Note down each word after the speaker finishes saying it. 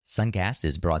Suncast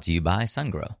is brought to you by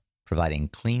SunGrow, providing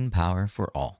clean power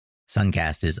for all.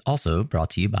 Suncast is also brought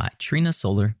to you by Trina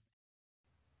Solar.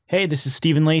 Hey, this is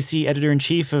Stephen Lacey,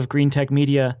 Editor-in-Chief of Green Tech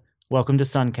Media. Welcome to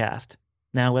Suncast.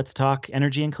 Now let's talk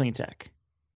energy and clean tech.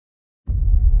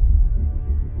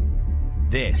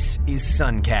 This is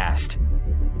Suncast.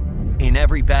 In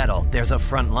every battle, there's a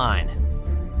front line.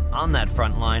 On that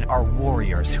front line are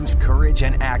warriors whose courage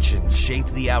and actions shape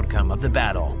the outcome of the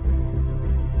battle.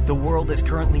 The world is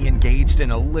currently engaged in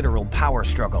a literal power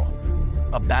struggle,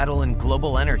 a battle in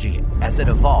global energy as it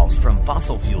evolves from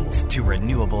fossil fuels to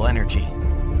renewable energy.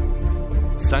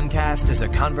 Suncast is a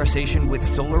conversation with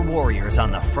solar warriors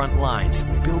on the front lines,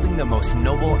 building the most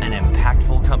noble and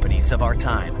impactful companies of our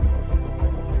time.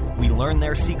 We learn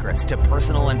their secrets to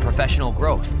personal and professional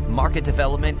growth, market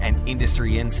development, and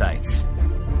industry insights.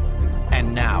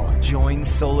 And now, join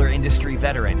solar industry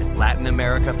veteran, Latin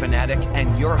America fanatic,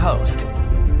 and your host,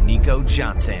 Nico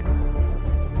Johnson.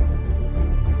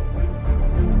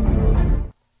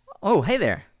 Oh, hey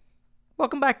there.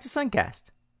 Welcome back to Suncast.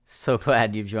 So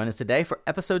glad you've joined us today for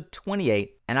episode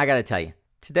 28. And I gotta tell you,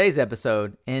 today's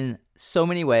episode, in so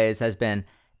many ways, has been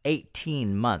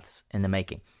 18 months in the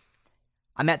making.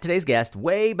 I met today's guest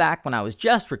way back when I was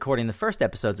just recording the first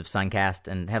episodes of Suncast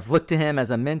and have looked to him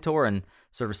as a mentor and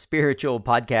sort of spiritual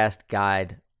podcast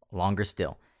guide longer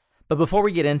still. But before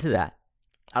we get into that,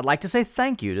 I'd like to say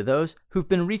thank you to those who've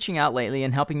been reaching out lately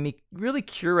and helping me really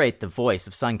curate the voice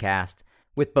of Suncast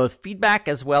with both feedback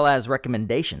as well as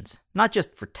recommendations, not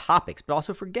just for topics, but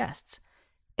also for guests.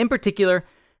 In particular,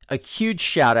 a huge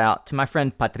shout out to my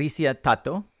friend Patricia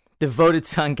Tato, devoted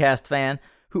Suncast fan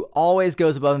who always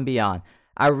goes above and beyond.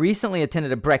 I recently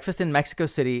attended a breakfast in Mexico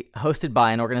City hosted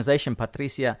by an organization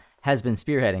Patricia has been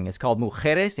spearheading. It's called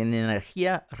Mujeres en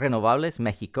Energía Renovables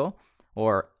México,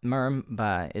 or MERM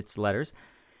by its letters,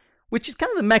 which is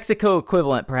kind of the Mexico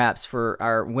equivalent, perhaps, for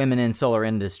our women in solar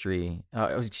industry,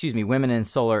 women in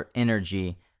solar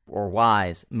energy, or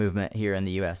WISE movement here in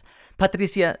the U.S.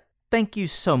 Patricia, thank you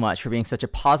so much for being such a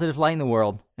positive light in the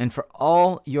world and for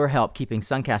all your help keeping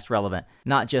Suncast relevant,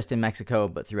 not just in Mexico,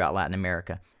 but throughout Latin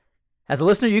America. As a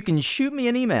listener, you can shoot me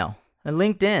an email, a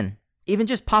LinkedIn, even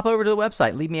just pop over to the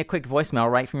website, leave me a quick voicemail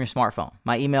right from your smartphone.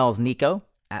 My email is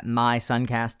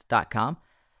nico@mysuncast.com.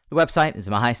 The website is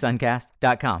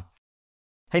mysuncast.com.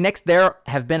 Hey, next, there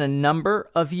have been a number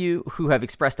of you who have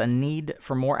expressed a need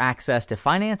for more access to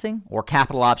financing or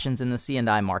capital options in the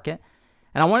C&I market.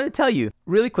 And I wanted to tell you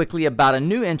really quickly about a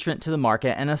new entrant to the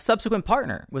market and a subsequent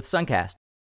partner with Suncast,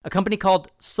 a company called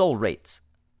SolRates.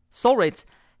 SolRates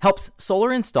helps solar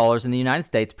installers in the United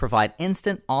States provide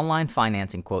instant online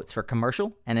financing quotes for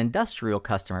commercial and industrial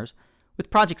customers with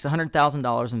projects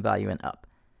 $100,000 in value and up.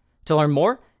 To learn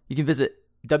more, you can visit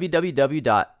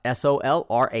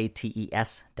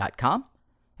www.solrates.com.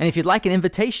 And if you'd like an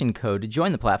invitation code to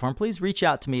join the platform, please reach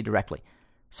out to me directly.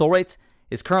 SolRates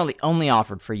is currently only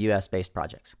offered for US-based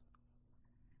projects.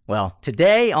 Well,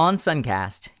 today on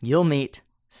Suncast, you'll meet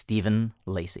Stephen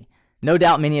Lacey. No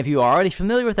doubt many of you are already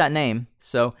familiar with that name,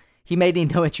 so he may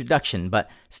need no introduction, but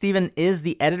Stephen is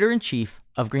the editor-in-chief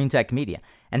of Green Tech Media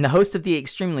and the host of the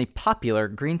extremely popular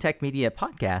Green Tech Media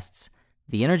podcasts,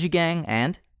 The Energy Gang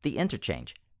and The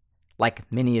Interchange.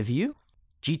 Like many of you,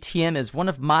 GTM is one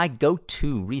of my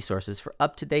go-to resources for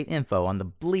up-to-date info on the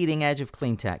bleeding edge of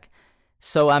clean tech.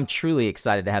 So I'm truly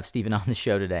excited to have Stephen on the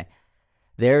show today.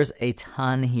 There's a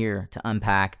ton here to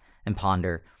unpack and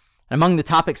ponder. Among the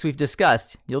topics we've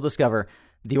discussed, you'll discover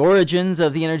the origins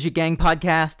of the Energy Gang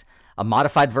podcast, a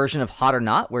modified version of Hot or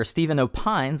Not, where Stephen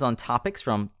opines on topics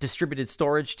from distributed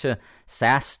storage to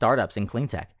SaaS startups in clean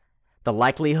tech, the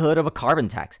likelihood of a carbon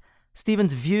tax,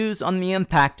 Stephen's views on the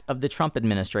impact of the Trump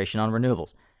administration on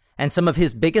renewables, and some of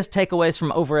his biggest takeaways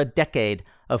from over a decade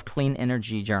of clean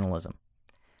energy journalism.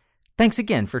 Thanks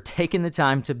again for taking the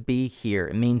time to be here.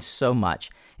 It means so much.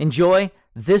 Enjoy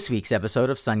this week's episode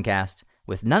of Suncast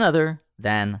with none other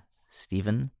than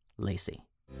Stephen Lacey.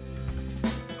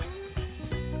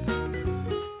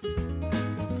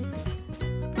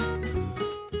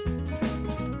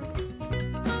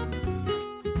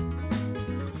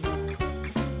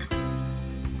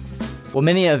 Well,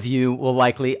 many of you will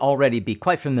likely already be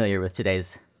quite familiar with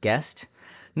today's guest.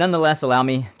 Nonetheless, allow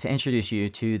me to introduce you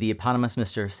to the eponymous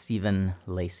Mr. Stephen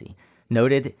Lacey,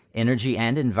 noted energy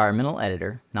and environmental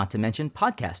editor, not to mention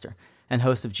podcaster, and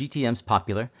host of GTM's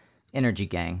popular Energy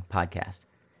Gang podcast.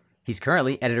 He's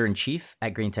currently editor-in-chief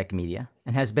at Green Tech Media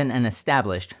and has been an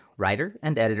established writer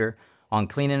and editor on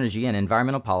clean energy and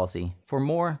environmental policy for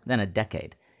more than a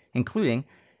decade, including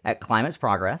at Climate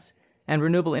Progress and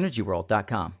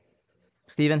RenewableEnergyWorld.com.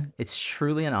 Stephen, it's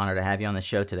truly an honor to have you on the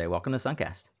show today. Welcome to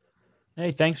Suncast.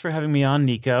 Hey, thanks for having me on,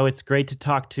 Nico. It's great to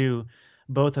talk to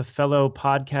both a fellow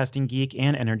podcasting geek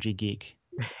and energy geek.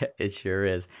 It sure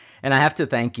is. And I have to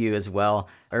thank you as well.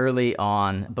 Early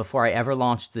on, before I ever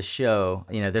launched the show,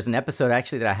 there's an episode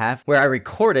actually that I have where I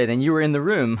recorded and you were in the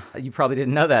room. You probably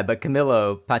didn't know that, but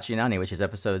Camillo Paccianani, which is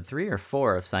episode 3 or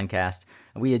 4 of Suncast,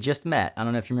 we had just met. I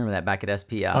don't know if you remember that back at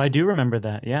SPI. Oh, I do remember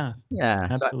that. Yeah. Yeah.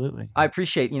 Absolutely. So I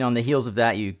appreciate, on the heels of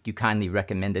that, you kindly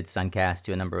recommended Suncast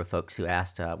to a number of folks who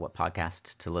asked what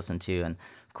podcasts to listen to. And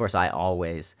of course, I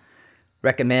always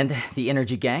recommend The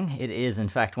Energy Gang. It is, in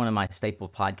fact, one of my staple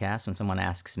podcasts when someone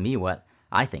asks me what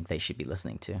I think they should be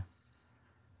listening to.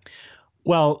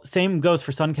 Well, same goes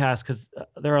for Suncast, because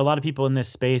there are a lot of people in this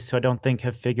space who I don't think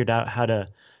have figured out how to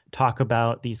talk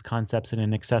about these concepts in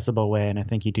an accessible way, and I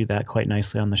think you do that quite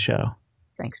nicely on the show.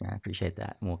 Thanks, man. I appreciate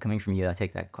that. Well, coming from you, I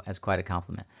take that as quite a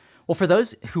compliment. Well, for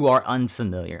those who are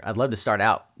unfamiliar, I'd love to start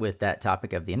out with that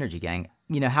topic of The Energy Gang.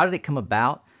 How did it come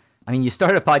about? I mean, you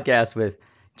started a podcast with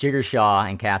Jigar Shah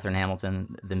and Catherine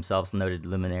Hamilton, themselves noted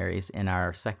luminaries in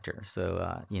our sector.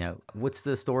 So, what's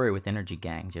the story with Energy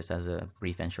Gang, just as a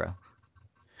brief intro?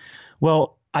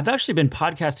 Well, I've actually been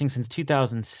podcasting since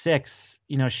 2006,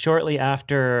 shortly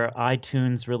after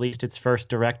iTunes released its first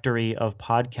directory of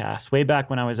podcasts. Way back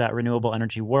when I was at Renewable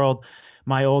Energy World,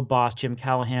 my old boss, Jim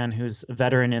Callahan, who's a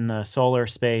veteran in the solar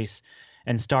space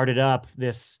and started up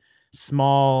this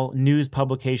small news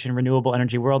publication, Renewable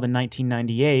Energy World, in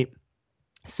 1998,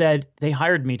 said they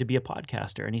hired me to be a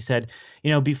podcaster. And he said,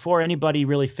 before anybody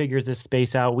really figures this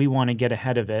space out, we want to get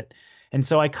ahead of it. And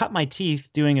so I cut my teeth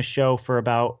doing a show for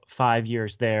about 5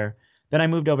 years there. Then I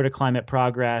moved over to Climate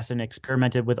Progress and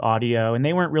experimented with audio, and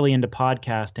they weren't really into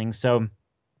podcasting. So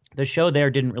the show there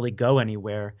didn't really go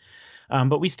anywhere.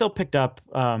 But we still picked up,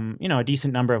 a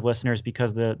decent number of listeners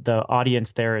because the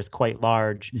audience there is quite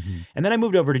large. Mm-hmm. And then I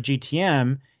moved over to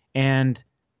GTM, and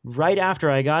right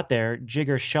after I got there,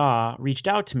 Jigar Shah reached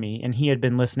out to me, and he had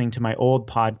been listening to my old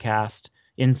podcast,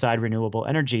 Inside Renewable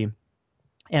Energy.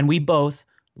 And we both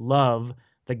love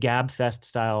the GabFest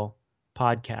style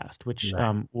podcast, which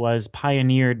was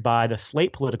pioneered by the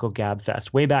Slate Political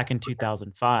GabFest way back in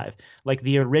 2005, like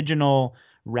the original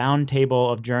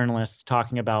roundtable of journalists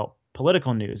talking about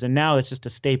political news. And now it's just a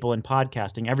staple in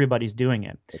podcasting. Everybody's doing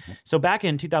it. Mm-hmm. So back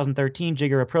in 2013,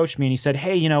 Jigar approached me and he said,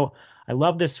 hey, I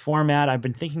love this format. I've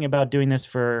been thinking about doing this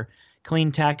for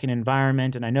clean tech and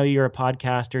environment, and I know you're a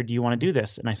podcaster. Do you want to do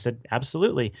this? And I said,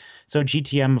 absolutely. So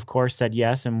GTM, of course, said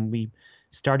yes, and we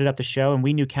started up the show, and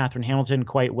we knew Catherine Hamilton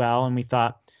quite well, and we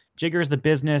thought, Jigar's the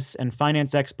business and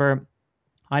finance expert.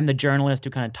 I'm the journalist who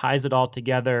kind of ties it all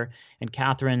together, and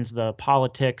Catherine's the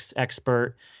politics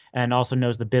expert and also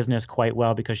knows the business quite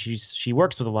well because she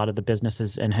works with a lot of the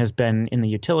businesses and has been in the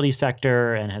utility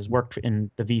sector and has worked in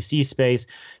the VC space.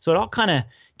 So it all kind of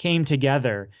came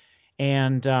together.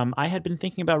 And I had been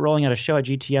thinking about rolling out a show at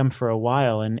GTM for a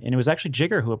while, and it was actually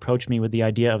Jigar who approached me with the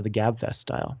idea of the GabFest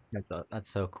style. That's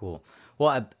so cool.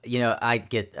 Well, I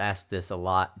get asked this a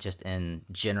lot just in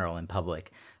general in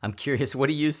public. I'm curious, what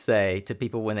do you say to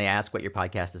people when they ask what your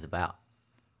podcast is about?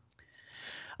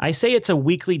 I say it's a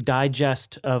weekly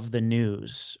digest of the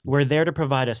news. We're there to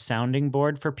provide a sounding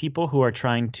board for people who are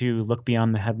trying to look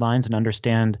beyond the headlines and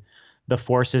understand the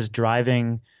forces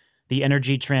driving the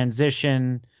energy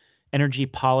transition, energy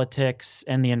politics,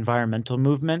 and the environmental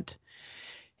movement.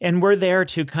 And we're there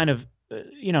to kind of,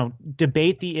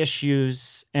 debate the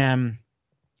issues and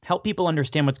help people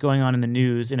understand what's going on in the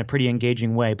news in a pretty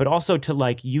engaging way, but also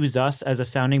to use us as a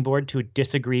sounding board to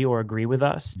disagree or agree with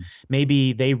us. Mm-hmm.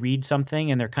 Maybe they read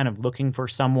something and they're kind of looking for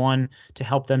someone to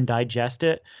help them digest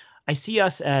it. I see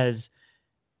us as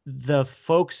the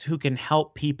folks who can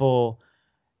help people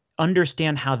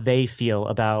understand how they feel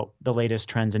about the latest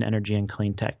trends in energy and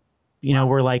clean tech. Wow.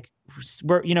 We're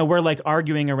like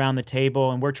arguing around the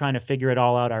table and we're trying to figure it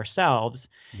all out ourselves.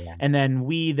 Yeah. And then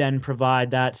we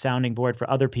provide that sounding board for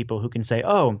other people who can say,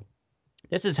 oh,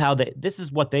 this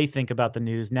is what they think about the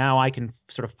news. Now I can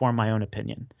sort of form my own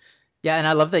opinion. Yeah. And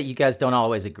I love that you guys don't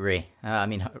always agree.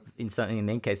 In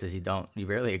many cases you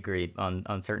rarely agree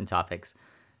on certain topics.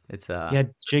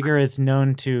 Jigar is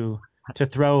known to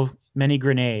throw many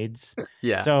grenades.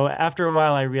 Yeah. So after a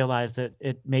while I realized that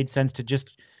it made sense to just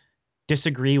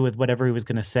disagree with whatever he was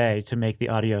going to say to make the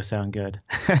audio sound good.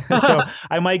 So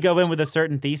I might go in with a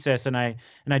certain thesis and I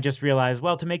just realized,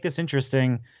 well, to make this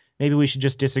interesting, maybe we should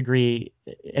just disagree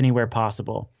anywhere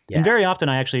possible. Yeah. And very often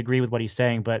I actually agree with what he's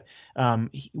saying, but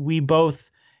we both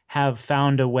have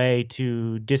found a way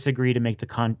to disagree to make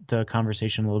the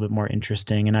conversation a little bit more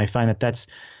interesting. And I find that that's,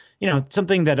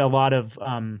 something that a lot of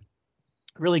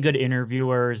really good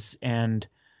interviewers and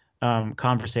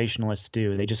conversationalists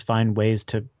do. They just find ways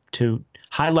to to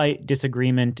highlight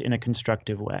disagreement in a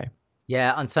constructive way.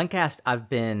 Yeah, on Suncast,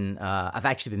 I've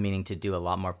actually been meaning to do a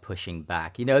lot more pushing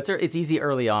back. It's easy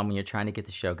early on when you're trying to get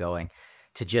the show going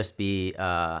to just be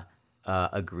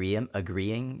agreeable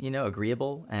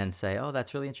and say, oh,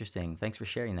 that's really interesting. Thanks for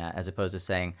sharing that, as opposed to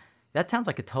saying, that sounds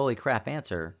like a totally crap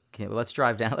answer. Let's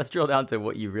drill down to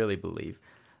what you really believe.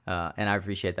 And I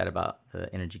appreciate that about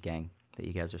the Energy Gang, that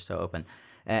you guys are so open.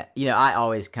 I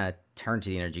always kind of turn to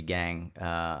the Energy Gang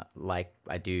like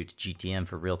I do to GTM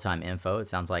for real-time info. It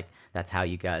sounds like that's how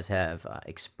you guys have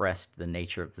expressed the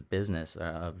nature of the business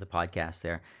of the podcast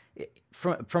there.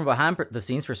 From behind the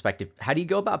scenes perspective, how do you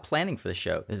go about planning for the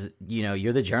show? Is it,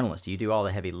 you're the journalist. Do you do all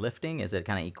the heavy lifting? Is it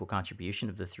kind of equal contribution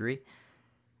of the three?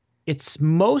 It's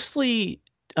mostly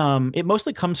it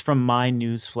mostly comes from my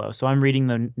news flow. So I'm reading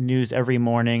the news every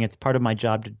morning. It's part of my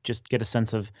job to just get a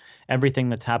sense of everything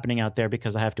that's happening out there,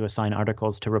 because I have to assign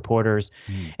articles to reporters.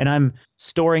 And I'm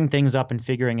storing things up and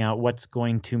figuring out what's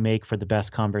going to make for the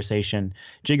best conversation.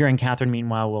 Jigger and Catherine,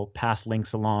 meanwhile, will pass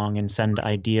links along and send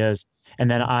ideas. And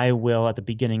then I will, at the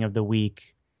beginning of the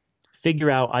week,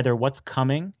 figure out either what's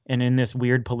coming. And in this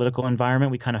weird political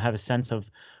environment, we kind of have a sense of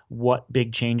what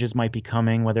big changes might be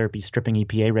coming, whether it be stripping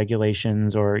EPA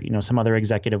regulations or, some other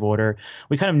executive order.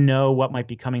 We kind of know what might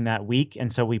be coming that week,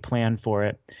 and so we plan for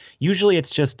it. Usually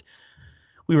it's just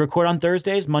we record on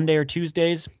Thursdays, Monday or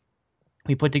Tuesdays.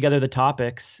 We put together the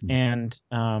topics, and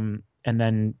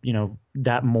then,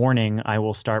 that morning I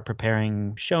will start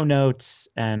preparing show notes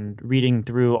and reading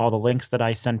through all the links that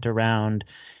I sent around.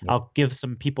 Yeah. I'll give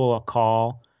some people a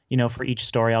call. For each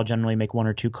story, I'll generally make 1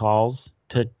 or 2 calls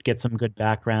to get some good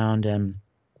background, and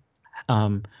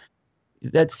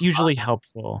that's usually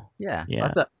helpful. Yeah.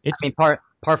 Part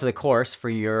for the course for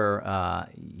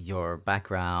your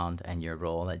background and your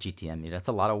role at GTM. That's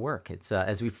a lot of work. It's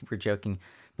as we were joking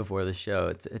before the show,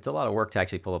 it's a lot of work to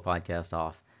actually pull a podcast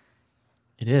off.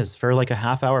 It is. For like a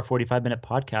half-hour, 45-minute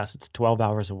podcast, it's 12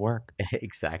 hours of work.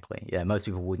 Exactly. Yeah, most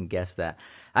people wouldn't guess that.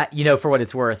 For what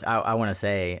it's worth, I want to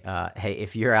say, hey,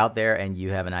 if you're out there and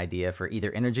you have an idea for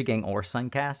either Energy Gang or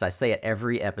Suncast, I say it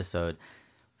every episode,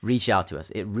 reach out to us.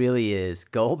 It really is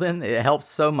golden. It helps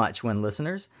so much when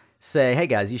listeners say, hey,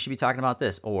 guys, you should be talking about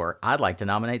this, or I'd like to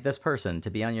nominate this person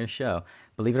to be on your show.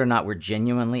 Believe it or not, we're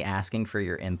genuinely asking for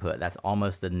your input. That's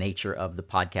almost the nature of the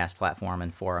podcast platform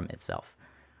and forum itself.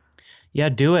 Yeah,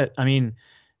 do it. I mean,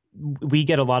 we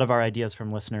get a lot of our ideas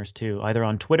from listeners too, either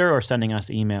on Twitter or sending us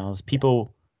emails.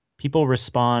 People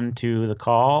respond to the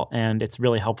call, and it's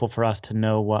really helpful for us to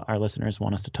know what our listeners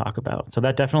want us to talk about. So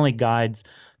that definitely guides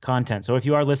content. So if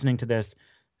you are listening to this,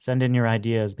 send in your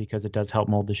ideas, because it does help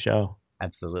mold the show.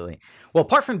 Absolutely. Well,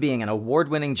 apart from being an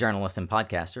award-winning journalist and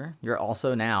podcaster, you're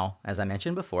also now, as I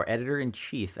mentioned before,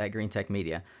 editor-in-chief at Green Tech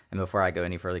Media. And before I go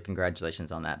any further,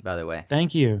 congratulations on that, by the way.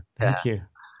 Thank you. Thank you.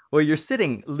 Well, you're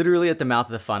sitting literally at the mouth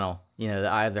of the funnel, the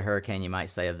eye of the hurricane, you might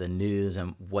say, of the news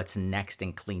and what's next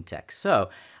in clean tech. So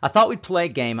I thought we'd play a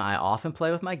game I often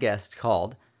play with my guests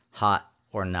called Hot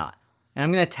or Not. And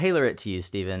I'm going to tailor it to you,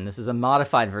 Stephen. This is a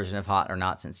modified version of Hot or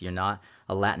Not, since you're not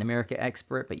a Latin America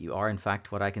expert, but you are, in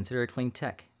fact, what I consider a clean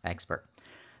tech expert.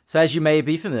 So as you may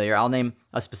be familiar, I'll name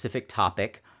a specific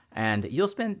topic, and you'll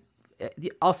spend,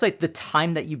 I'll say, the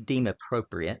time that you deem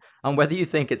appropriate on whether you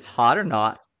think it's hot or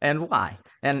not and why.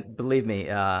 And believe me,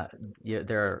 there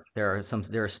are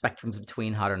spectrums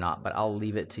between hot or not, but I'll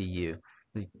leave it to you.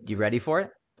 You ready for it?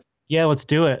 Yeah, let's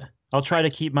do it. I'll try to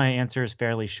keep my answers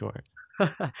fairly short.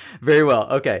 Very well.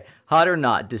 Okay. Hot or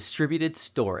not, distributed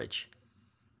storage?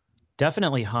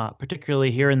 Definitely hot, particularly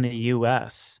here in the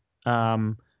U.S.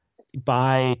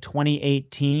 By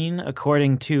 2018,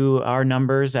 according to our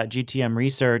numbers at GTM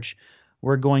Research,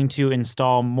 we're going to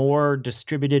install more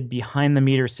distributed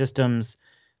behind-the-meter systems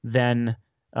than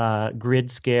grid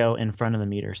scale in front of the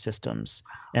meter systems.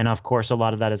 And of course, a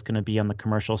lot of that is going to be on the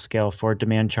commercial scale for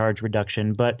demand charge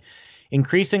reduction. But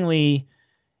increasingly,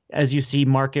 as you see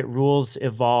market rules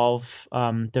evolve,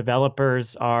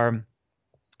 developers are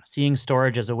seeing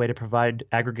storage as a way to provide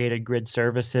aggregated grid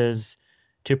services,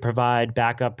 to provide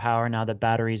backup power now that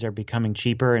batteries are becoming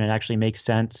cheaper and it actually makes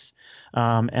sense,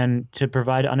 and to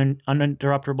provide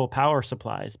uninterruptible power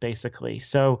supplies, basically.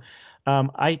 So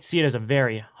I see it as a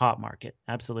very hot market.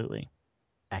 Absolutely.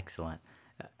 Excellent.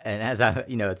 And as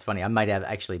it's funny, I might have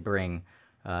actually bring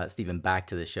Stephen back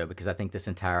to the show, because I think this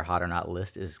entire hot or not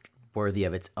list is worthy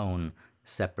of its own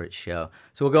separate show.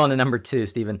 So we'll go on to number 2,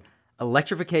 Stephen.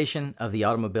 Electrification of the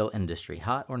automobile industry,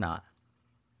 hot or not?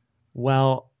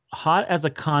 Well, hot as a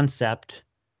concept,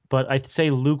 but I'd say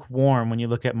lukewarm when you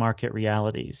look at market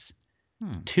realities.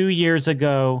 2 years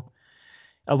ago,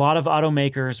 a lot of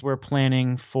automakers were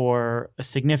planning for a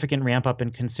significant ramp up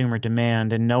in consumer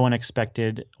demand, and no one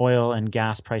expected oil and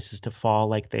gas prices to fall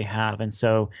like they have. And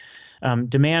so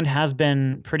demand has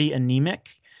been pretty anemic.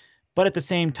 But at the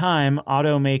same time,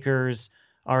 automakers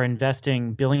are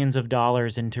investing billions of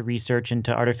dollars into research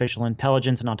into artificial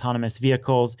intelligence and autonomous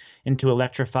vehicles, into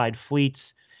electrified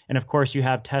fleets. And of course, you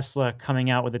have Tesla coming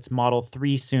out with its Model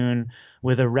 3 soon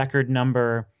with a record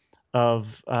number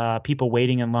of people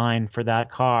waiting in line for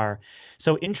that car.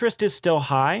 So interest is still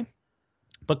high,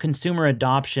 but consumer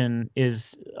adoption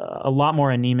is a lot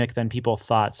more anemic than people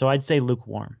thought. So I'd say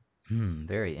lukewarm.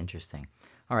 Very interesting.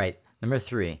 All right, number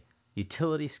 3.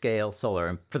 Utility scale solar,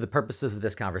 and for the purposes of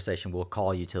this conversation, we'll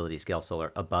call utility scale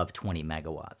solar above 20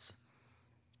 megawatts.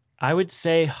 I would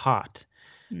say hot.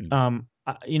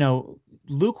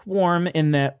 Lukewarm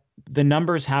in that the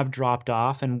numbers have dropped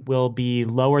off and will be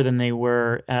lower than they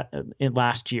were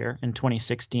last year in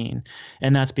 2016,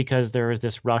 and that's because there is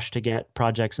this rush to get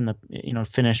projects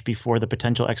finished before the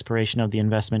potential expiration of the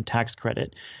investment tax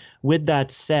credit. With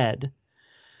that said,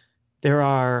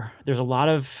 there's a lot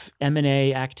of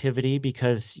M&A activity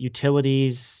because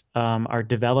utilities are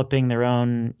developing their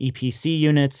own EPC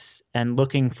units and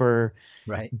looking for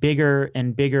bigger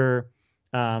and bigger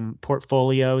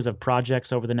portfolios of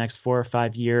projects over the next 4 or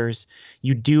 5 years.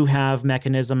 You do have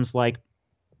mechanisms like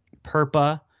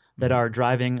PURPA that are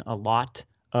driving a lot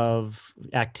of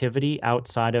activity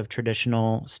outside of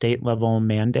traditional state level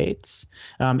mandates.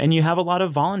 And you have a lot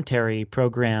of voluntary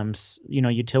programs,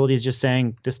 utilities just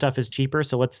saying this stuff is cheaper,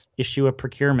 so let's issue a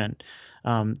procurement.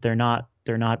 They're not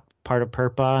part of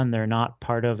PURPA, and they're not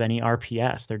part of any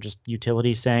RPS. They're just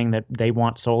utilities saying that they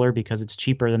want solar because it's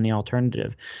cheaper than the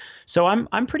alternative. So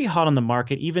I'm pretty hot on the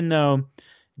market, even though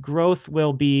growth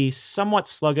will be somewhat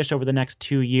sluggish over the next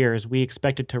 2 years. We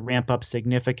expect it to ramp up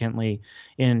significantly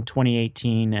in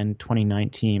 2018 and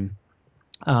 2019.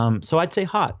 So I'd say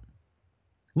hot.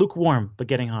 Lukewarm, but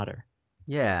getting hotter.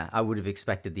 Yeah, I would have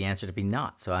expected the answer to be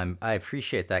not. So I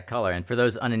appreciate that color. And for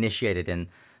those uninitiated in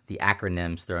the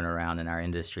acronyms thrown around in our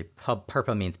industry,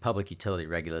 PURPA means Public Utility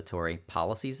Regulatory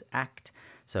Policies Act.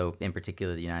 So in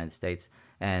particular, the United States.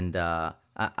 And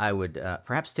I would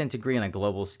perhaps tend to agree on a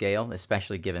global scale,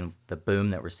 especially given the boom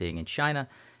that we're seeing in China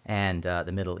and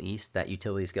the Middle East, that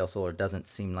utility scale solar doesn't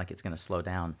seem like it's going to slow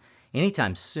down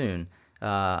anytime soon.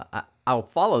 I'll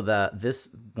follow this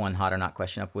one hot or not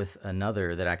question up with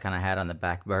another that I kind of had on the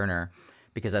back burner,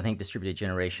 because I think distributed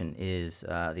generation is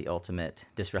the ultimate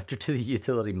disruptor to the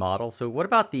utility model. So what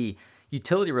about the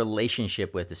utility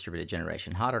relationship with distributed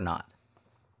generation, hot or not?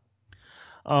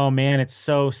 Oh man, it's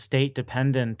so state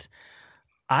dependent.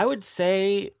 I would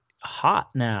say hot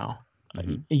now.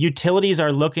 Utilities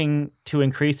are looking to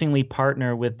increasingly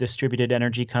partner with distributed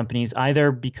energy companies,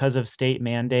 either because of state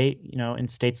mandate, in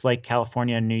states like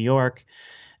California and New York,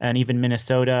 and even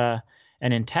Minnesota,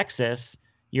 and in Texas,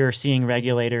 you're seeing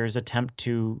regulators attempt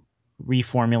to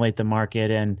reformulate the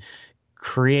market and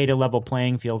create a level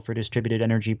playing field for distributed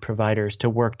energy providers to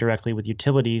work directly with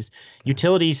utilities.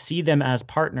 Utilities see them as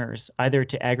partners, either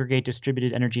to aggregate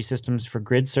distributed energy systems for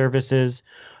grid services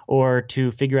or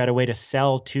to figure out a way to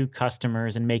sell to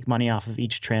customers and make money off of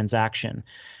each transaction.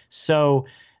 So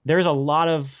there's a lot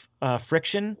of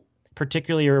friction,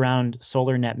 particularly around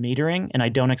solar net metering, and I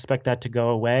don't expect that to go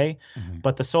away.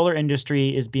 But the solar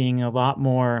industry is being a lot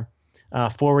more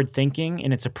forward-thinking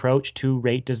in its approach to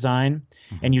rate design,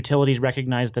 and utilities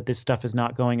recognize that this stuff is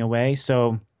not going away.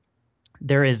 So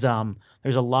there's a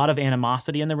lot of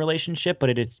animosity in the relationship, but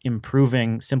it is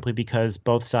improving simply because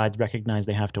both sides recognize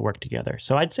they have to work together.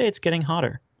 So I'd say it's getting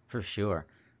hotter. For sure.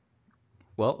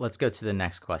 Well, let's go to the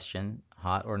next question,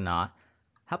 hot or not.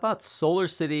 How about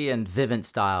SolarCity and Vivint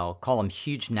Style, call them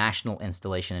huge national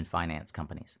installation and finance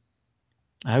companies?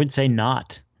 I would say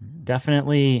not.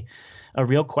 Definitely a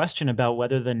real question about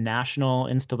whether the national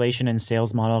installation and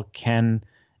sales model can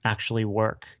actually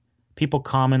work. People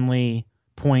commonly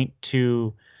point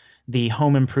to the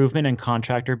home improvement and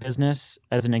contractor business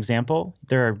as an example.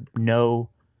 There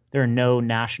are no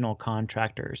national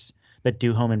contractors that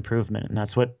do home improvement, and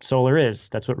that's what solar is.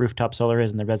 That's what rooftop solar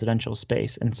is in the residential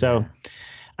space. And so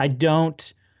I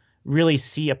don't really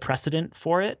see a precedent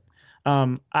for it.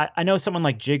 I know someone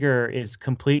like Jigger is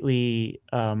completely,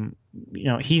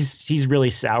 he's really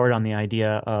soured on the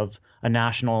idea of a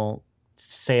national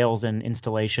sales and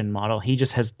installation model. He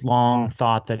just has long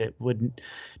thought that it would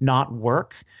not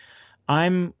work.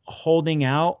 I'm holding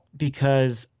out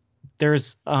because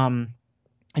there's an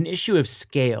issue of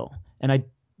scale, and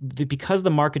because the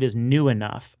market is new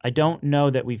enough, I don't know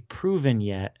that we've proven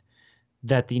yet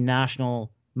that the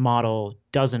national model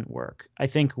doesn't work. I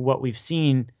think what we've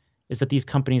seen is that these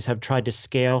companies have tried to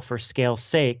scale for scale's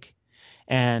sake,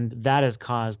 and that has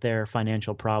caused their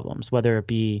financial problems, whether it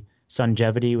be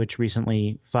Sungevity, which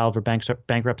recently filed for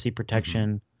bankruptcy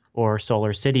protection, or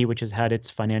Solar City, which has had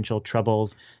its financial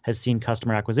troubles, has seen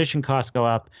customer acquisition costs go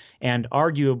up, and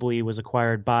arguably was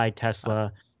acquired by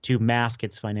Tesla to mask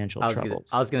its financial troubles.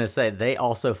 I was going to say, they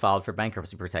also filed for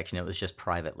bankruptcy protection. It was just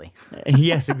privately.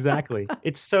 Yes, exactly.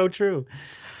 It's so true.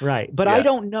 Right. But I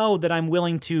don't know that I'm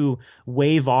willing to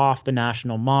wave off the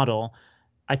national model.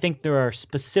 I think there are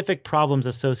specific problems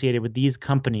associated with these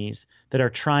companies that are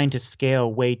trying to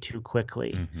scale way too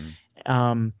quickly.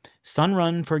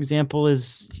 Sunrun, for example,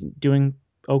 is doing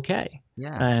okay.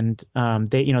 Yeah. And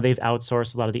they've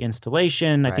outsourced a lot of the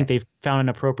installation. I think they've found an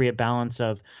appropriate balance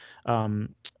of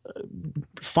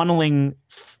funneling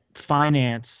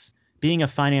finance, being a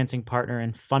financing partner,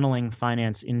 and funneling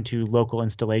finance into local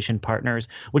installation partners,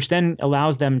 which then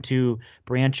allows them to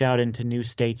branch out into new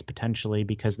states potentially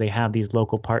because they have these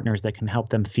local partners that can help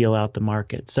them feel out the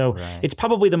market. So it's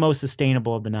probably the most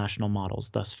sustainable of the national models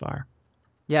thus far.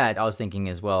 Yeah, I was thinking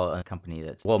as well, a company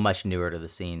that's much newer to the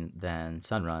scene than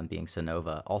Sunrun, being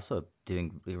Sunnova, also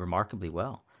doing remarkably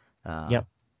well.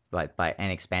 By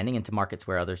expanding into markets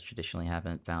where others traditionally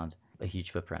haven't found a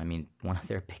huge footprint. I mean, one of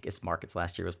their biggest markets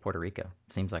last year was Puerto Rico.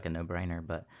 Seems like a no-brainer,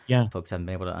 but folks haven't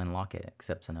been able to unlock it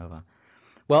except Sunnova.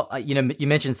 Well, you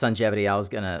mentioned Sungevity. I was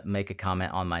going to make a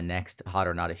comment on my next Hot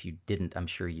or Not. If you didn't, I'm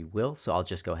sure you will. So I'll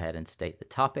just go ahead and state the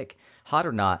topic. Hot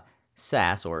or Not,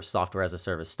 SaaS, or software as a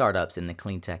service startups in the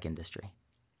clean tech industry.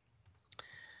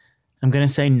 I'm going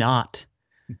to say not.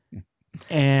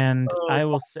 And I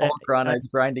will say is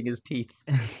grinding his teeth.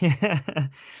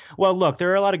 Well, look,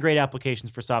 there are a lot of great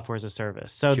applications for software as a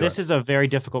service. So this is a very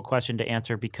difficult question to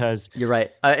answer because you're right.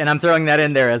 And I'm throwing that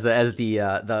in there as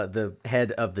the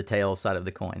head of the tail side of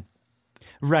the coin.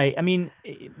 Right. I mean,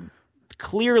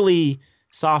 clearly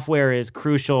software is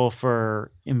crucial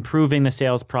for improving the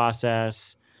sales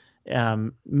process,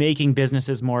 making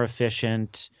businesses more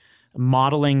efficient,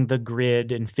 modeling the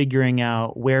grid and figuring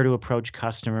out where to approach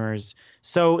customers.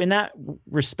 So in that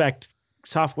respect,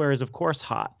 software is of course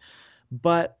hot.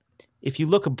 But if you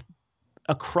look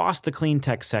across the clean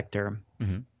tech sector,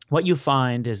 what you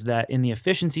find is that in the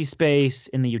efficiency space,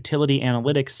 in the utility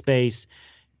analytics space,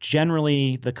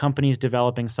 generally the companies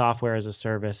developing software as a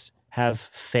service have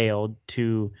failed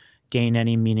to gain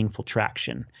any meaningful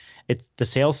traction. The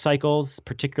sales cycles,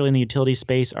 particularly in the utility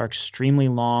space, are extremely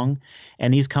long,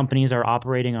 and these companies are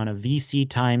operating on a VC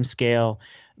time scale,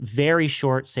 very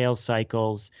short sales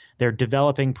cycles. They're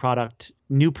developing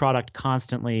new product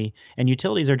constantly, and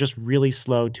utilities are just really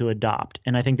slow to adopt.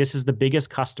 And I think this is the biggest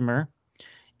customer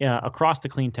across the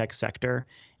clean tech sector,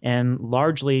 and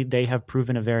largely they have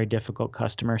proven a very difficult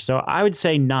customer. So I would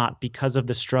say not, because of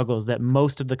the struggles that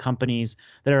most of the companies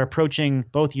that are approaching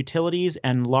both utilities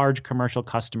and large commercial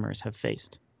customers have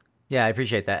faced. Yeah, I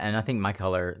appreciate that. And I think my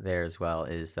color there as well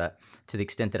is that to the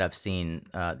extent that I've seen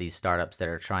these startups that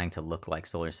are trying to look like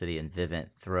Solar City and Vivint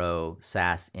throw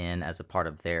SaaS in as a part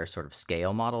of their sort of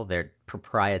scale model, their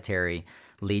proprietary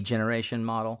lead generation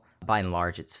model, by and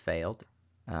large, it's failed.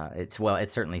 It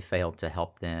certainly failed to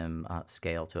help them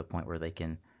scale to a point where they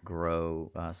can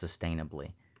grow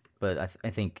sustainably. But I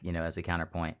think, as a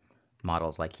counterpoint,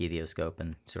 models like Helioscope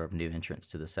and sort of new entrants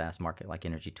to the SaaS market like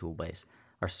Energy Toolbase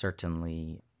are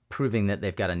certainly proving that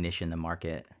they've got a niche in the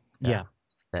market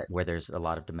where there's a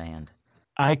lot of demand.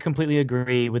 I completely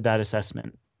agree with that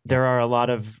assessment. There are a lot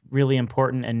of really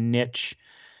important and niche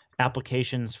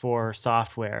applications for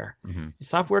software.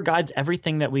 Software guides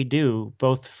everything that we do,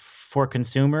 both for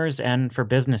consumers and for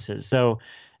businesses. So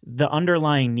the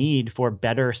underlying need for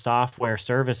better software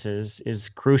services is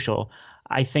crucial.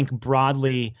 I think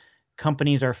broadly,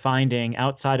 companies are finding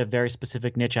outside of very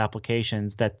specific niche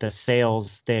applications that the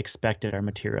sales they expected are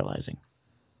materializing.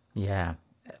 Yeah.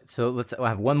 So we'll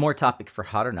have one more topic for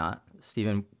Hot or Not.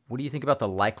 Stephen, what do you think about the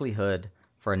likelihood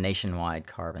for a nationwide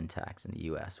carbon tax in the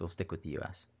U.S.? We'll stick with the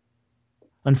U.S.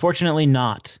 Unfortunately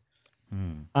not.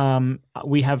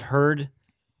 We have heard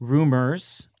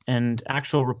rumors and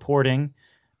actual reporting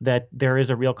that there is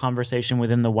a real conversation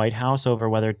within the White House over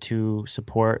whether to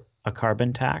support a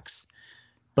carbon tax.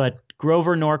 But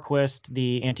Grover Norquist,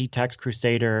 the anti-tax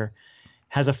crusader,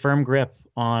 has a firm grip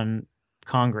on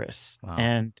Congress. Wow.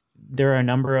 And there are a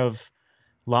number of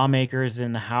lawmakers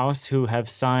in the House who have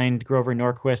signed Grover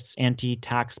Norquist's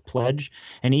anti-tax pledge.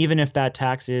 And even if that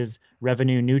tax is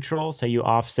revenue neutral, so you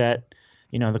offset,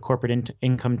 the corporate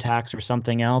income tax or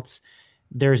something else,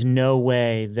 there's no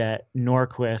way that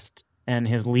Norquist and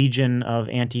his legion of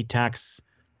anti-tax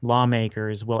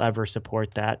lawmakers will ever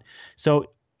support that.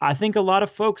 So I think a lot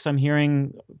of folks I'm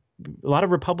hearing a lot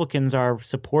of Republicans are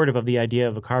supportive of the idea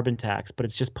of a carbon tax, but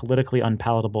it's just politically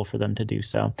unpalatable for them to do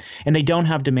so. And they don't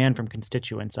have demand from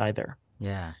constituents either.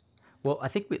 Yeah. Well, I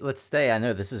think let's stay. I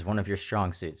know this is one of your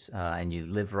strong suits, and you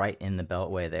live right in the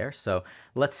Beltway there. So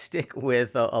let's stick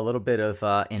with a little bit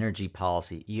of energy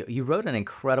policy. You wrote an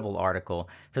incredible article.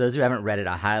 For those who haven't read it,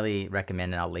 I highly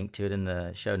recommend it. I'll link to it in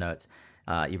the show notes.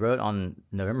 You wrote on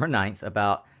November 9th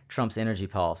about Trump's energy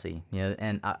policy.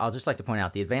 And I'll just like to point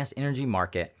out the advanced energy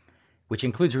market, which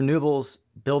includes renewables,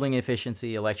 building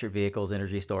efficiency, electric vehicles,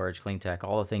 energy storage, clean tech,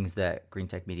 all the things that Green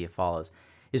Tech Media follows,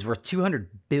 is worth $200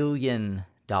 billion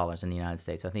in the United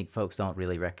States. I think folks don't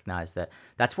really recognize that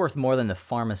that's worth more than the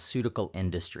pharmaceutical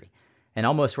industry, and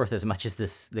almost worth as much as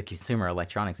the consumer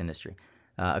electronics industry,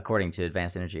 according to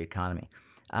Advanced Energy Economy.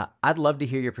 I'd love to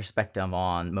hear your perspective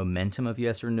on momentum of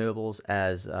U.S. renewables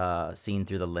as seen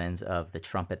through the lens of the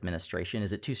Trump administration.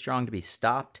 Is it too strong to be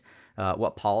stopped?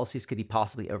 What policies could he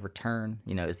possibly overturn?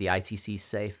 Is the ITC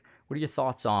safe? What are your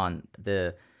thoughts on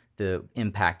the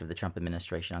impact of the Trump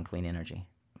administration on clean energy?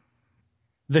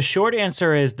 The short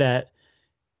answer is that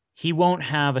he won't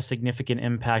have a significant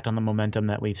impact on the momentum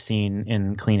that we've seen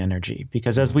in clean energy,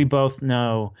 because as we both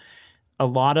know, a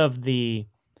lot of the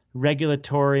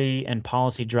regulatory and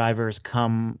policy drivers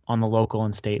come on the local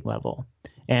and state level,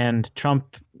 and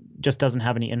Trump just doesn't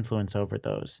have any influence over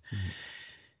those. Mm-hmm.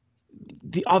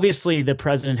 Obviously, the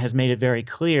president has made it very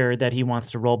clear that he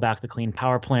wants to roll back the Clean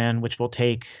Power Plan, which will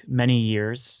take many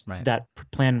years. Right. That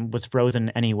plan was frozen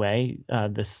anyway.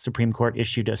 The Supreme Court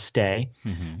issued a stay.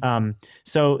 Mm-hmm.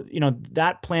 So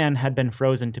that plan had been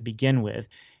frozen to begin with.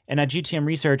 And at GTM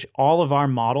Research, all of our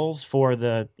models for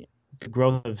the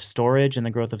growth of storage and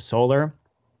the growth of solar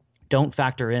don't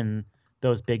factor in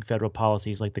those big federal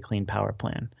policies like the Clean Power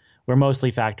Plan. We're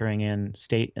mostly factoring in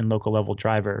state and local level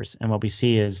drivers. And what we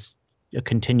see is a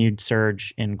continued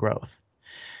surge in growth.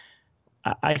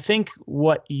 I think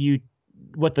what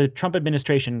the Trump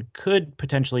administration could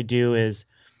potentially do is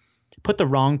put the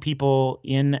wrong people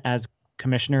in as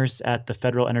commissioners at the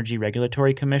Federal Energy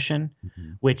Regulatory Commission,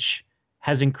 mm-hmm. which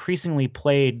has increasingly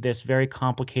played this very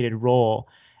complicated role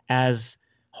as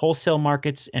wholesale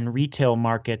markets and retail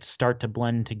markets start to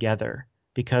blend together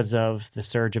because of the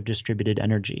surge of distributed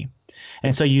energy.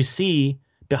 And so you see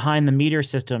behind the meter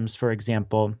systems, for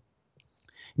example,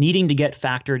 needing to get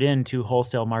factored into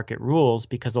wholesale market rules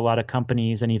because a lot of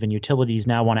companies and even utilities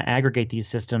now want to aggregate these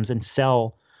systems and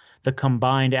sell the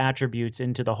combined attributes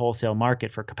into the wholesale market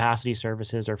for capacity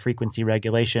services or frequency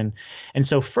regulation. And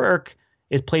so FERC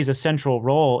plays a central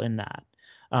role in that.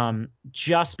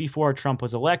 Just before Trump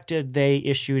was elected, they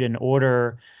issued an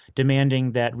order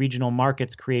demanding that regional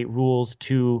markets create rules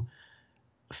to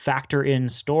factor in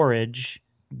storage,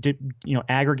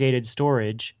 aggregated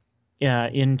storage,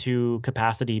 into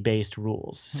capacity-based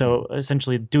rules. So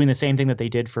essentially doing the same thing that they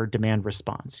did for demand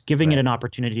response, giving it an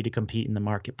opportunity to compete in the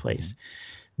marketplace.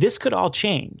 This could all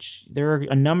change. There are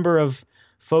a number of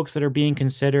folks that are being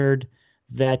considered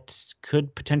that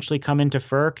could potentially come into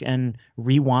FERC and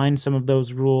rewind some of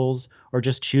those rules or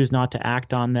just choose not to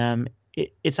act on them.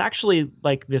 It's actually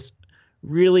like this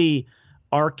really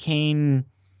arcane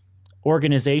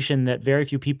organization that very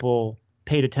few people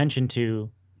paid attention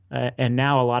to. And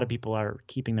now a lot of people are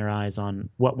keeping their eyes on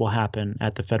what will happen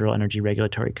at the Federal Energy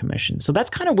Regulatory Commission. So that's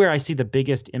kind of where I see the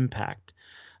biggest impact.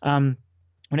 When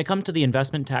it comes to the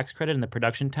investment tax credit and the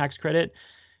production tax credit,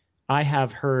 I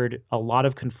have heard a lot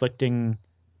of conflicting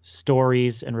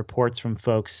stories and reports from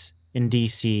folks in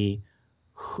D.C.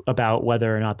 about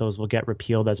whether or not those will get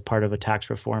repealed as part of a tax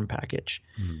reform package.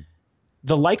 Mm-hmm.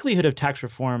 The likelihood of tax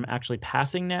reform actually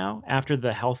passing now after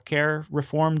the healthcare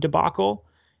reform debacle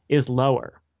is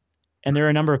lower. And there are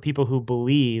a number of people who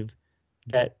believe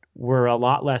that we're a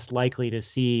lot less likely to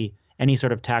see any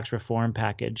sort of tax reform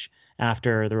package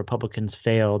after the Republicans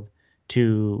failed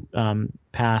to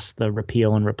pass the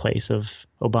repeal and replace of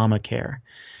Obamacare.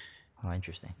 Oh,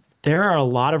 interesting. There are a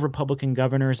lot of Republican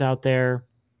governors out there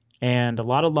and a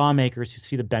lot of lawmakers who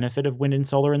see the benefit of wind and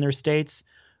solar in their states,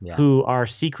 who are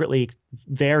secretly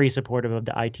very supportive of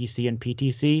the ITC and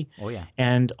PTC. Oh, yeah.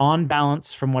 And on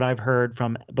balance, from what I've heard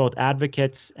from both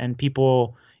advocates and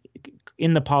people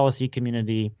in the policy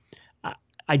community,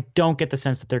 I don't get the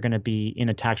sense that they're going to be in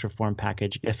a tax reform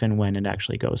package if and when it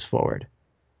actually goes forward.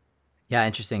 Yeah,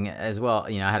 interesting as well.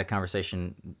 I had a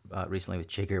conversation recently with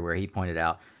Chigger where he pointed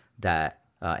out that,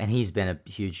 and he's been a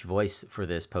huge voice for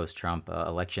this post-Trump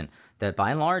election, that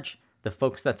by and large, the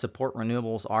folks that support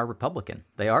renewables are Republican.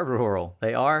 They are rural.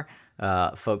 They are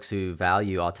folks who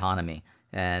value autonomy,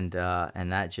 and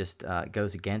that just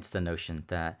goes against the notion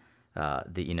that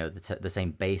the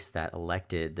same base that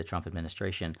elected the Trump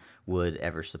administration would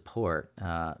ever support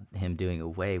him doing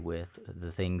away with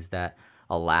the things that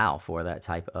allow for that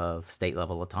type of state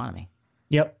level autonomy.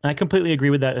 Yep, I completely agree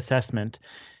with that assessment.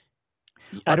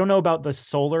 I don't know about the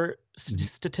solar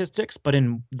statistics, but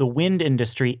in the wind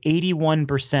industry,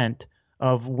 81%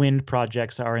 of wind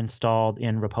projects are installed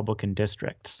in Republican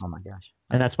districts. Oh my gosh.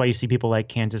 And that's why you see people like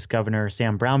Kansas Governor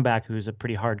Sam Brownback, who's a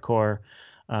pretty hardcore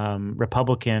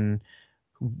Republican,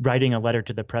 writing a letter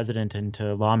to the president and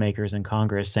to lawmakers in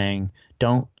Congress saying,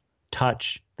 don't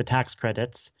touch the tax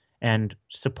credits and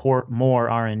support more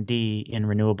R&D in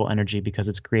renewable energy because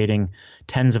it's creating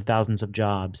tens of thousands of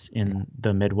jobs in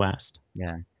the Midwest.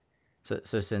 Yeah.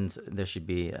 So since there should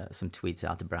be some tweets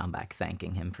out to Brownback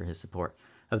thanking him for his support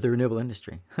of the renewable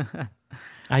industry.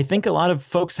 I think a lot of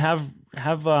folks have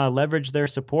leveraged their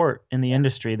support in the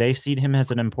industry. They see him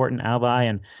as an important ally,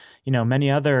 and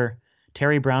many other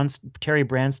Terry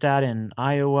Branstad in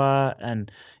Iowa,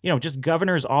 and just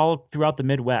governors all throughout the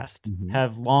Midwest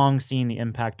have long seen the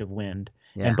impact of wind,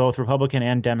 and both Republican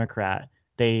and Democrat,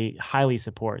 they highly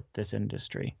support this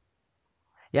industry.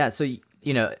 Yeah, so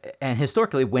and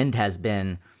historically, wind has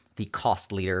been the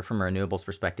cost leader from a renewables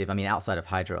perspective. I mean, outside of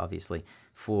hydro, obviously,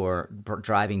 for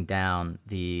driving down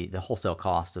the wholesale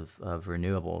cost of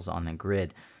renewables on the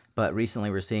grid. But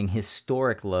recently, we're seeing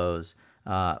historic lows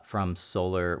from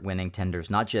solar winning tenders,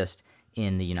 not just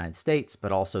in the United States,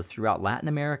 but also throughout Latin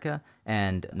America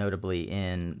and notably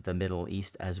in the Middle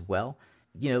East as well.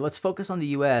 Let's focus on the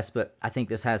U.S., but I think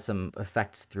this has some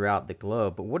effects throughout the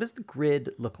globe. But what does the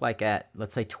grid look like at,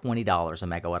 let's say, $20 a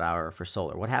megawatt hour for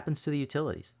solar? What happens to the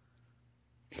utilities?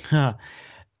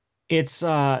 It's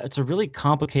a really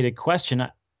complicated question.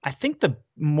 I think the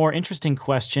more interesting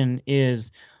question is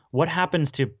what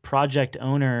happens to project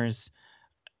owners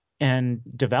and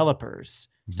developers.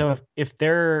 So if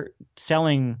they're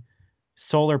selling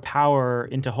solar power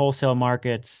into wholesale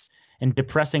markets and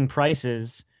depressing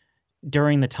prices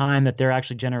during the time that they're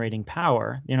actually generating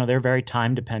power, they're very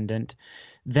time dependent,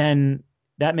 then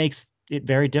that makes it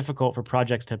very difficult for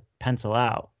projects to pencil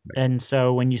out. And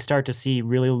so when you start to see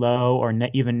really low or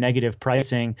even negative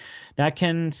pricing, that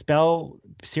can spell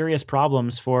serious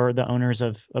problems for the owners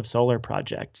of solar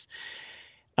projects.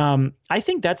 I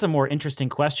think that's a more interesting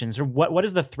question. So what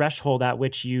is the threshold at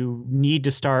which you need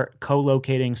to start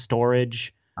co-locating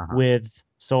storage with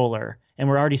solar? And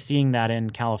we're already seeing that in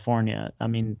California. I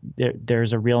mean,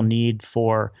 there's a real need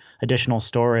for additional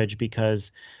storage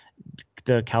because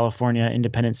the California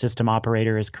Independent System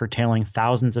Operator is curtailing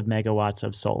thousands of megawatts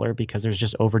of solar because there's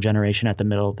just overgeneration at the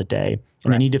middle of the day.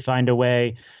 And they need to find a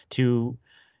way to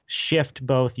shift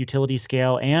both utility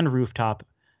scale and rooftop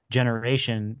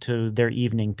generation to their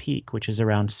evening peak, which is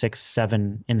around 6,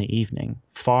 7 in the evening,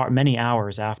 many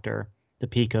hours after the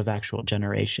peak of actual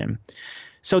generation.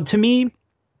 So to me,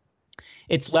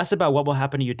 it's less about what will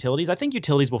happen to utilities. I think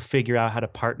utilities will figure out how to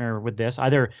partner with this,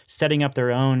 either setting up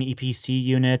their own EPC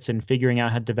units and figuring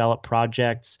out how to develop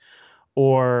projects,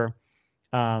 or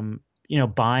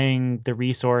buying the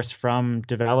resource from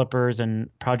developers and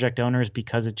project owners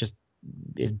because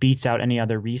it beats out any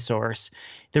other resource.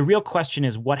 The real question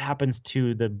is what happens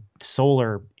to the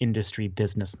solar industry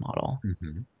business model.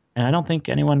 And I don't think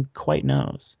anyone quite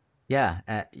knows. Yeah,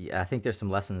 I think there's some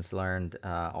lessons learned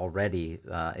already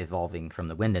evolving from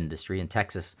the wind industry in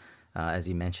Texas. As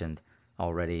you mentioned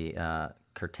already,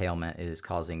 curtailment is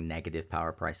causing negative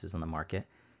power prices on the market.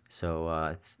 So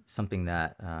it's something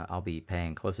that I'll be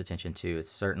paying close attention to. It's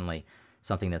certainly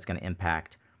something that's going to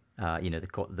impact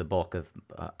the bulk of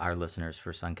our listeners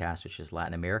for Suncast, which is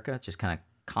Latin America, just kind of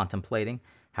contemplating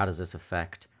how does this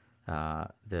affect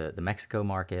the Mexico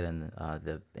market and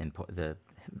the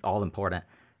all important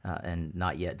and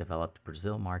not yet developed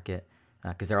Brazil market,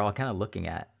 because they're all kind of looking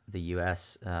at the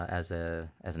U.S. As an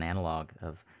analog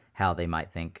of how they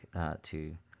might think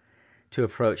to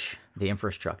approach the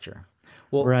infrastructure.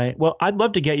 Well, right. Well, I'd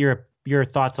love to get your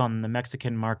thoughts on the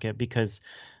Mexican market, because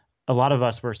a lot of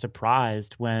us were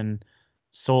surprised when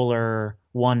solar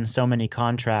won so many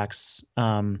contracts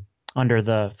under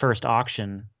the first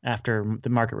auction after the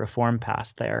market reform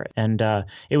passed there. And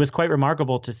it was quite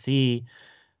remarkable to see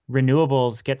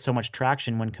renewables get so much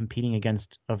traction when competing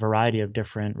against a variety of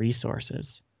different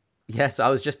resources. Yes, I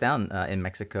was just down in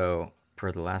Mexico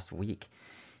for the last week.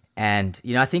 And,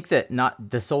 I think that not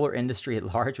the solar industry at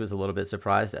large was a little bit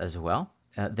surprised as well.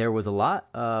 There was a lot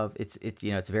of it's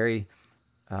very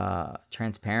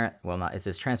transparent. Well, it's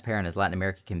as transparent as Latin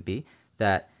America can be,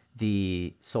 that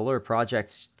the solar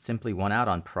projects simply won out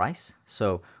on price.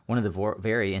 So one of the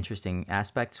very interesting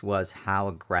aspects was how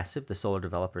aggressive the solar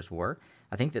developers were.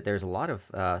 I think that there's a lot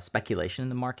of speculation in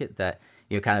the market that,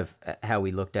 kind of how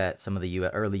we looked at some of the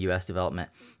early U.S. development,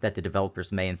 that the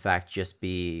developers may in fact just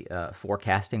be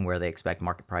forecasting where they expect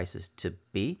market prices to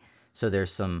be. So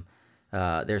there's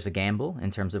a gamble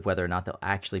in terms of whether or not they'll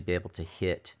actually be able to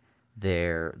hit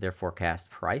their forecast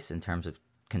price in terms of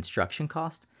construction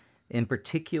cost. In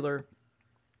particular,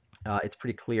 it's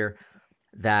pretty clear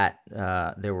that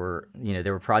there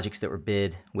were projects that were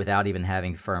bid without even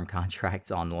having firm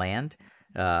contracts on land,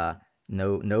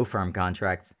 no firm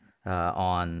contracts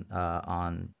on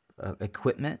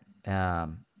equipment,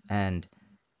 and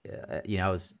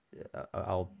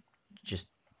I'll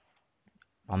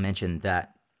mention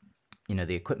that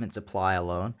the equipment supply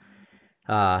alone.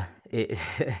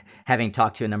 Having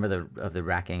talked to a number of the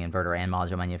racking, inverter, and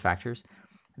module manufacturers,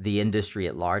 the industry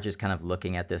at large is kind of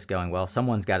looking at this going, well,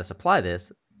 someone's got to supply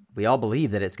this. We all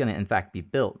believe that it's going to, in fact, be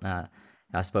built.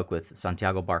 I spoke with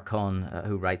Santiago Barcon,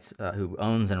 who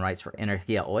owns and writes for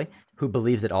Energia Hoy, who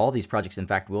believes that all these projects, in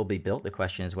fact, will be built. The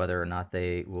question is whether or not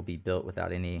they will be built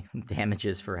without any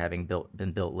damages for having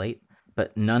been built late.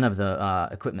 But none of the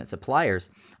equipment suppliers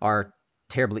are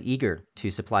terribly eager to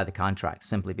supply the contracts,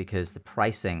 simply because the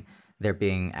pricing they're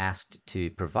being asked to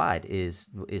provide is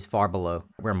far below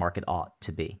where market ought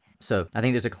to be. So I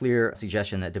think there's a clear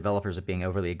suggestion that developers are being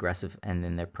overly aggressive, and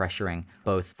then they're pressuring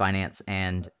both finance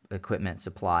and equipment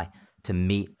supply to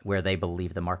meet where they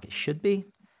believe the market should be.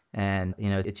 And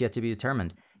it's yet to be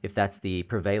determined if that's the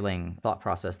prevailing thought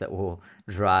process that will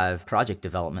drive project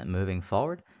development moving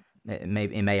forward. It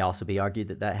may also be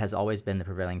argued that has always been the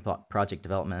prevailing project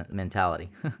development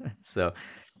mentality. So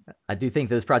I do think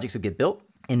those projects will get built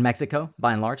in Mexico,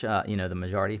 by and large. The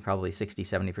majority, probably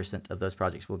 60-70% of those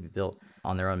projects will be built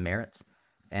on their own merits.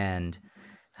 And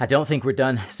I don't think we're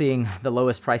done seeing the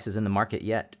lowest prices in the market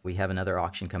yet. We have another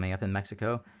auction coming up in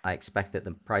Mexico. I expect that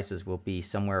the prices will be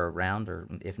somewhere around, or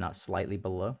if not slightly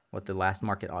below, what the last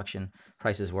market auction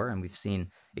prices were. And we've seen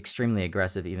extremely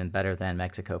aggressive, even better than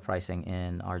Mexico pricing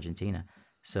in Argentina.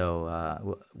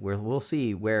 So we'll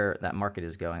see where that market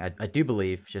is going. I do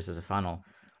believe, just as a final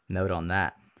note on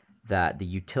that the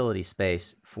utility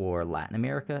space for Latin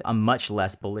America, I'm much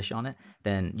less bullish on it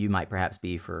than you might perhaps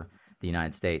be for the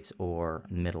United States or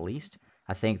the Middle East.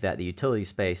 I think that the utility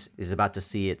space is about to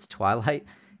see its twilight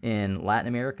in Latin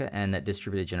America, and that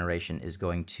distributed generation is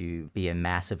going to be a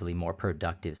massively more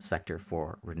productive sector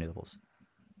for renewables.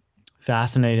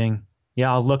 Fascinating.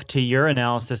 Yeah, I'll look to your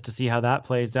analysis to see how that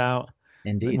plays out.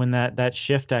 Indeed. When that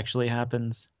shift actually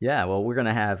happens. Yeah, well, we're going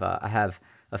to have I have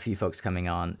a few folks coming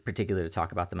on, particularly to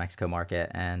talk about the Mexico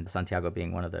market, and Santiago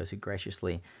being one of those who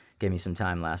graciously gave me some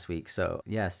time last week. So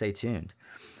yeah, stay tuned.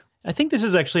 I think this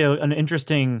is actually an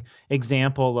interesting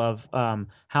example of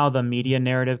how the media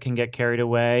narrative can get carried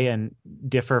away and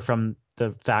differ from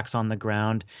the facts on the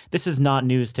ground. This is not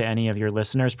news to any of your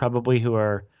listeners, probably, who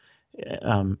are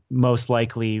most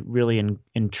likely really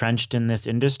entrenched in this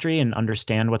industry and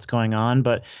understand what's going on.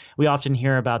 But we often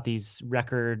hear about these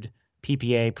record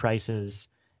PPA prices,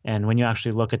 and when you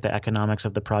actually look at the economics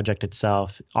of the project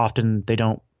itself, often they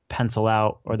don't pencil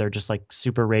out, or they're just like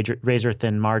super razor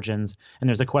thin margins. And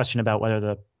there's a question about whether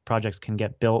the projects can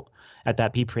get built at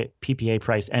that PPA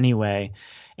price anyway.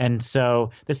 And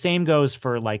so the same goes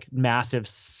for like massive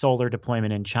solar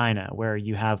deployment in China, where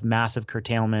you have massive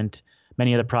curtailment.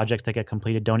 Many of the projects that get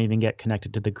completed don't even get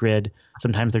connected to the grid.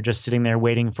 Sometimes they're just sitting there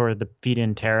waiting for the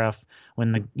feed-in tariff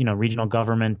when the regional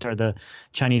government or the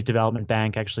Chinese Development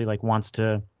Bank actually wants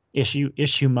to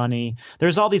issue money.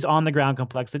 There's all these on-the-ground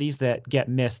complexities that get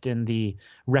missed in the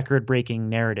record-breaking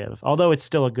narrative. Although it's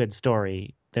still a good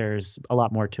story, there's a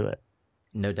lot more to it.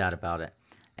 No doubt about it.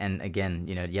 And again,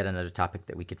 yet another topic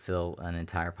that we could fill an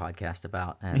entire podcast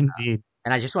about. And, Indeed.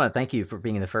 And I just want to thank you for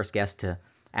being the first guest to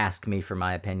ask me for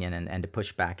my opinion and to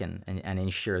push back and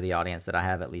ensure the audience that I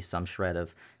have at least some shred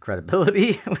of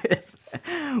credibility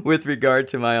with regard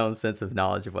to my own sense of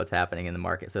knowledge of what's happening in the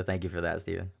market. So thank you for that,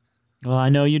 Stephen. Well, I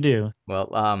know you do.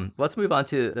 Well, let's move on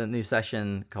to the new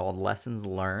session called Lessons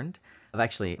Learned.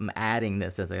 I'm adding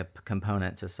this as a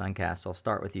component to Suncast. So I'll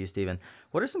start with you, Stephen.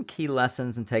 What are some key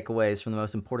lessons and takeaways from the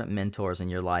most important mentors in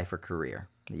your life or career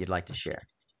that you'd like to share?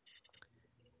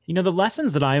 The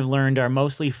lessons that I've learned are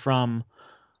mostly from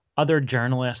other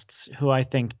journalists who I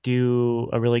think do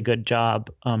a really good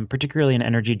job, particularly in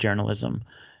energy journalism.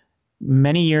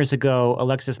 Many years ago,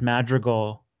 Alexis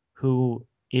Madrigal, who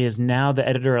is now the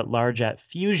editor-at-large at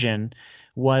Fusion,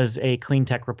 was a clean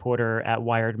tech reporter at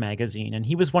Wired magazine. And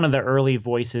he was one of the early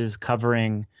voices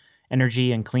covering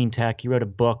energy and clean tech. He wrote a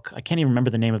book. I can't even remember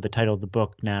the name of the title of the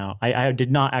book now. I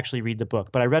did not actually read the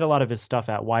book, but I read a lot of his stuff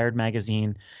at Wired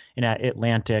magazine and at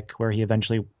Atlantic, where he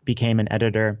eventually became an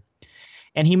editor.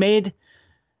 And he made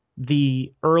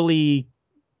the early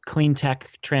clean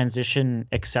tech transition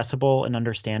accessible and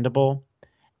understandable.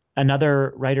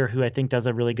 Another writer who I think does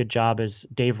a really good job is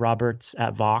Dave Roberts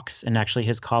at Vox, and actually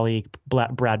his colleague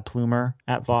Brad Plumer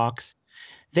at Vox.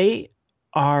 They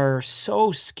are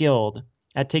so skilled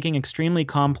at taking extremely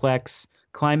complex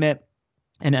climate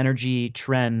and energy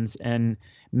trends and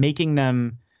making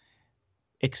them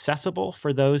accessible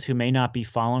for those who may not be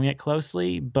following it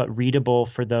closely, but readable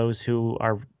for those who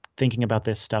are thinking about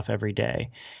this stuff every day.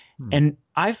 And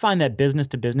I find that business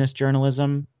to business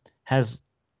journalism has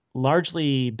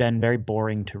largely been very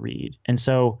boring to read. And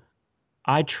so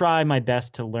I try my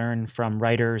best to learn from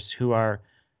writers who are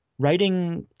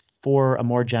writing for a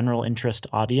more general interest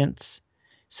audience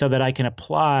so that I can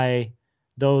apply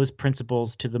those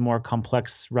principles to the more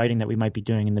complex writing that we might be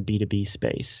doing in the B2B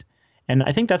space. And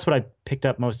I think that's what I picked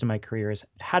up most of my career, is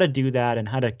how to do that and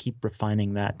how to keep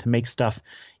refining that to make stuff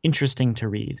interesting to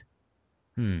read.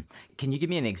 Can you give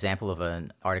me an example of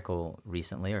an article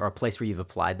recently or a place where you've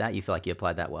applied that? You feel like you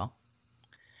applied that well?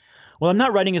 Well, I'm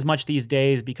not writing as much these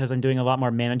days because I'm doing a lot more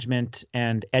management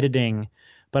and editing,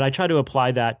 but I try to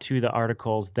apply that to the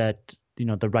articles that,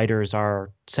 the writers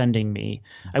are sending me.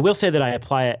 I will say that I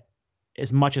apply it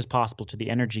as much as possible to the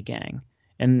Energy Gang.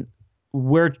 And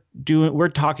we're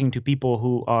talking to people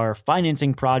who are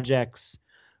financing projects,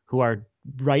 who are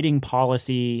writing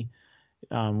policy,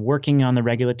 working on the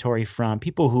regulatory front,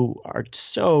 people who are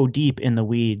so deep in the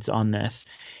weeds on this.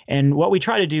 And what we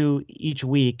try to do each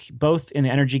week, both in the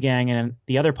Energy Gang and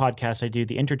the other podcast I do,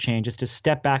 The Interchange, is to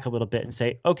step back a little bit and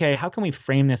say, okay, how can we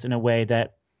frame this in a way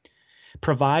that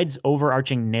provides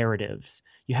overarching narratives?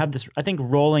 You have this, I think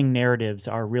rolling narratives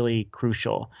are really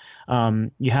crucial.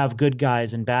 You have good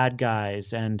guys and bad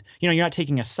guys, and you're not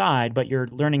taking a side, but you're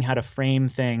learning how to frame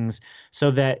things so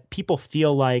that people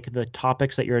feel like the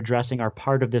topics that you're addressing are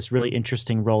part of this really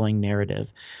interesting rolling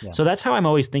narrative. Yeah. So that's how I'm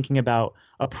always thinking about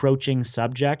approaching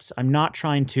subjects. I'm not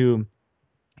trying to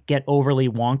get overly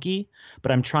wonky,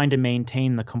 but I'm trying to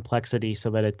maintain the complexity so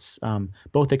that it's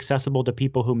both accessible to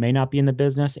people who may not be in the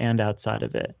business and outside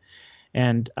of it.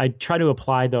 And I try to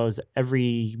apply those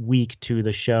every week to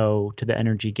the show, to the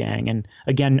Energy Gang. And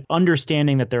again,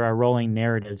 understanding that there are rolling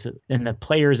narratives and the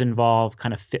players involved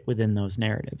kind of fit within those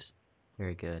narratives.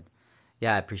 Very good.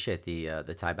 Yeah, I appreciate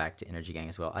the tie back to Energy Gang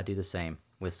as well. I do the same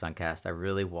with Suncast. I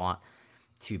really want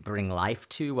to bring life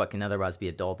to what can otherwise be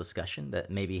a dull discussion that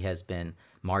maybe has been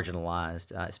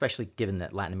marginalized, especially given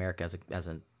that Latin America as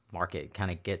a market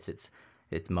kind of gets its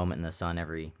moment in the sun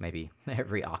every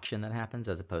auction that happens,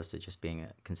 as opposed to just being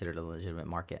considered a legitimate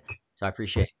market. So I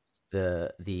appreciate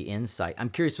the insight. I'm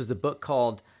curious, was the book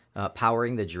called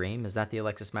Powering the Dream? Is that the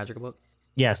Alexis Madrigal book?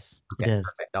 Yes, okay, it is.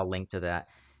 Perfect. I'll link to that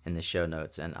in the show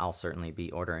notes, and I'll certainly be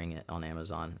ordering it on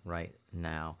Amazon right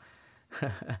now.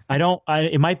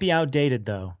 It might be outdated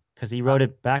though, because he wrote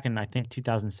it back in, I think,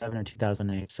 2007 or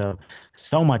 2008.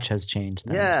 So much has changed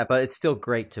then. Yeah, but it's still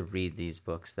great to read these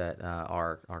books that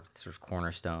are sort of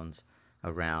cornerstones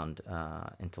around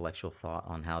intellectual thought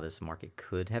on how this market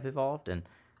could have evolved. And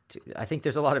I think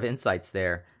there's a lot of insights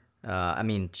there.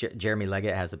 Jeremy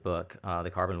Leggett has a book,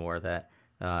 The Carbon War, that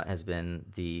has been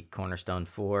the cornerstone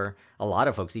for a lot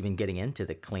of folks even getting into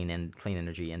the clean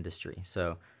energy industry.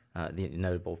 So the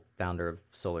notable founder of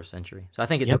Solar Century. So I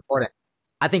think it's important.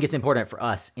 I think it's important for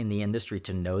us in the industry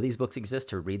to know these books exist,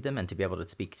 to read them, and to be able to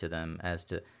speak to them as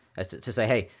to say,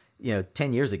 hey,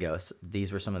 10 years ago,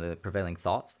 these were some of the prevailing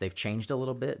thoughts. They've changed a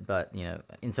little bit, but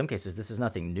in some cases, this is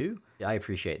nothing new. I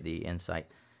appreciate the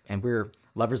insight, and we're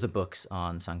lovers of books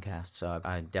on Suncast, so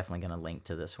I'm definitely going to link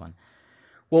to this one.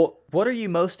 Well, what are you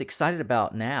most excited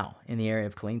about now in the area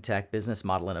of clean tech business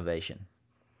model innovation?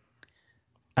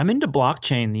 I'm into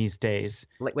blockchain these days.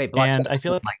 Wait, blockchain? And I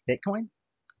feel like Bitcoin?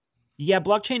 Yeah,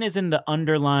 blockchain is in the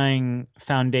underlying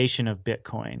foundation of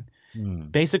Bitcoin.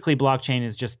 Basically, blockchain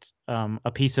is just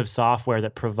a piece of software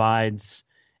that provides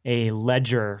a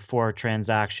ledger for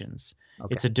transactions.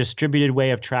 Okay. It's a distributed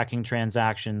way of tracking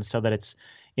transactions so that it's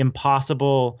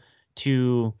impossible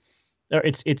to, or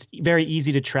it's very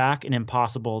easy to track and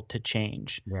impossible to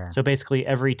change. Yeah. So basically,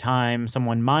 every time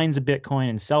someone mines a Bitcoin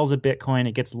and sells a Bitcoin,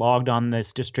 it gets logged on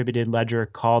this distributed ledger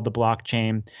called the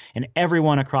blockchain, and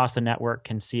everyone across the network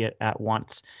can see it at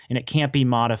once, and it can't be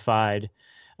modified.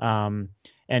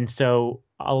 And so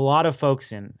a lot of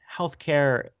folks in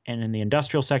healthcare and in the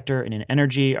industrial sector and in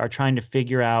energy are trying to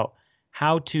figure out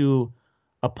how to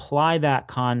apply that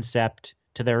concept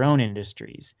to their own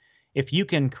industries. If you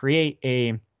can create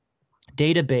a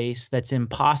database that's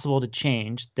impossible to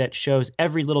change, that shows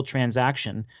every little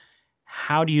transaction,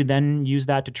 how do you then use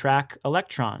that to track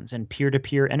electrons and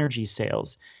peer-to-peer energy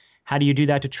sales? How do you do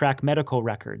that to track medical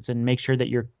records and make sure that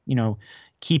you're,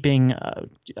 keeping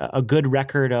a good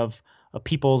record of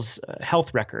people's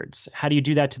health records? How do you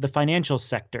do that to the financial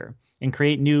sector and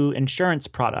create new insurance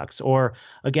products, or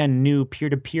again, new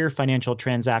peer-to-peer financial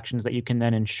transactions that you can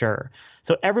then insure?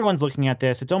 So everyone's looking at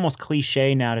this. It's almost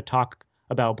cliche now to talk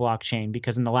about blockchain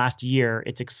because in the last year,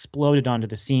 it's exploded onto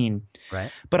the scene.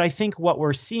 Right. But I think what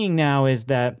we're seeing now is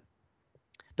that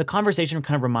the conversation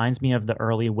kind of reminds me of the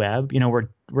early web.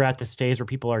 We're at this phase where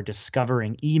people are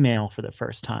discovering email for the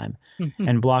first time,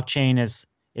 and blockchain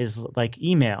is like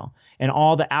email, and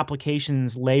all the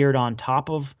applications layered on top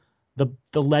of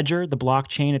the ledger, the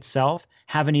blockchain itself,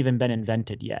 haven't even been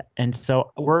invented yet. And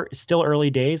so we're still early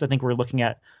days. I think we're looking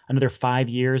at another 5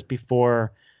 years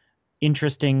before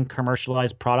interesting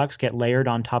commercialized products get layered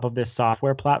on top of this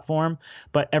software platform.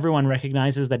 But everyone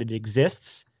recognizes that it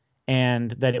exists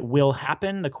and that it will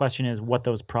happen. The question is what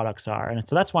those products are. And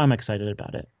so that's why I'm excited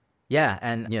about it. Yeah.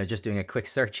 And, just doing a quick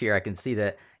search here, I can see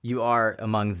that you are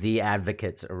among the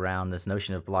advocates around this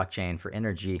notion of blockchain for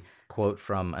energy. Quote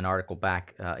from an article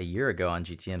back a year ago on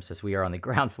GTM says, "We are on the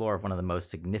ground floor of one of the most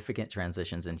significant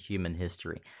transitions in human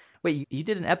history." Wait, you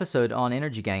did an episode on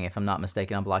Energy Gang, if I'm not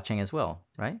mistaken, on blockchain as well,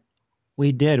 right?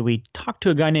 We did. We talked to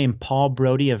a guy named Paul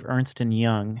Brody of Ernst &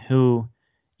 Young, who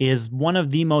is one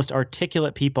of the most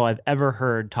articulate people I've ever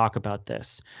heard talk about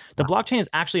this. The blockchain is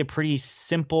actually a pretty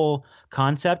simple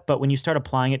concept, but when you start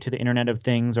applying it to the Internet of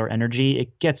Things or energy,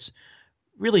 it gets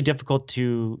really difficult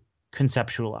to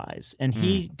conceptualize. And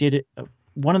he did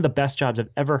one of the best jobs I've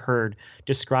ever heard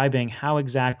describing how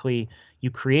exactly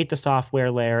you create the software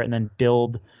layer and then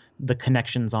build the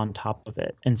connections on top of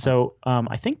it. And so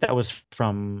I think that was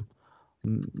from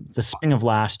the spring of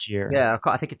last year. Yeah,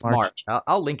 I think it's March.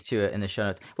 I'll link to it in the show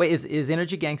notes. Wait, is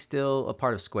Energy Gang still a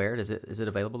part of Squared? Is it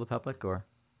available to the public or?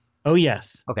 Oh,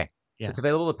 yes. Okay. Yeah. So it's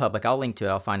available to the public. I'll link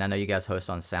to it. I know you guys host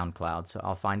on SoundCloud, so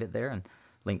I'll find it there and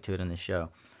link to it in the show.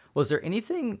 Was there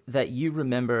anything that you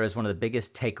remember as one of the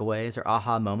biggest takeaways or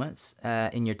aha moments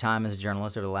in your time as a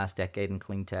journalist over the last decade in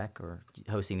clean tech or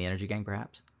hosting the Energy Gang,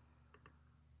 perhaps?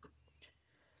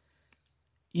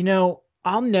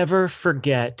 I'll never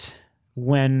forget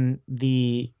when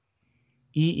the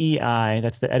EEI,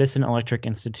 that's the Edison Electric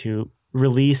Institute,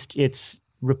 released its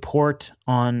report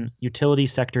on utility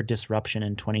sector disruption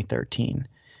in 2013.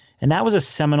 And that was a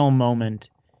seminal moment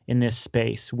in this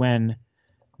space when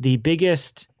the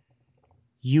biggest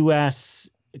U.S.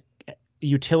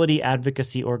 utility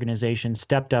advocacy organization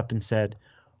stepped up and said,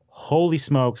 holy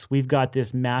smokes, we've got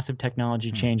this massive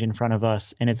technology change in front of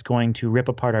us, and it's going to rip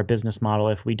apart our business model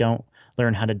if we don't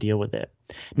learn how to deal with it.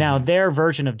 Now, their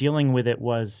version of dealing with it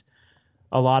was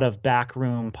a lot of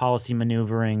backroom policy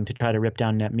maneuvering to try to rip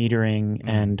down net metering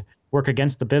and work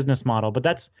against the business model, but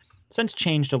that's since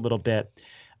changed a little bit.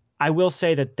 I will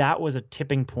say that was a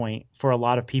tipping point for a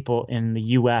lot of people in the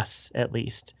U.S., at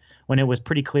least, when it was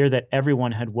pretty clear that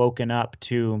everyone had woken up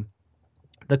to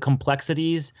the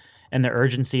complexities and the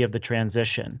urgency of the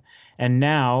transition. And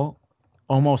now,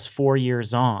 almost 4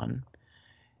 years on,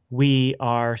 we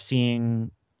are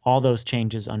seeing all those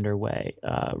changes underway.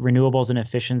 Renewables and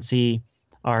efficiency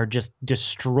are just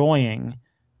destroying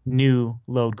new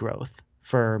load growth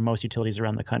for most utilities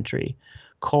around the country.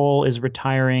 Coal is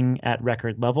retiring at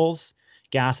record levels.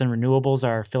 Gas and renewables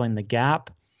are filling the gap.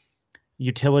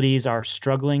 Utilities are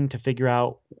struggling to figure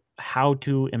out how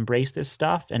to embrace this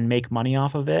stuff and make money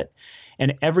off of it.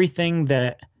 And everything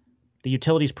that the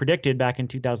utilities predicted back in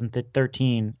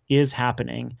 2013 is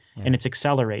happening, and it's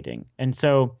accelerating. And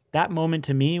so that moment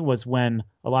to me was when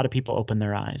a lot of people opened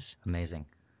their eyes. Amazing.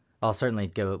 I'll certainly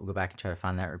go back and try to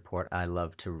find that report. I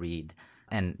love to read.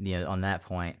 And on that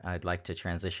point, I'd like to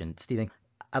transition. Stephen,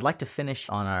 I'd like to finish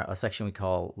on a section we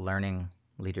call Learning,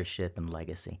 Leadership, and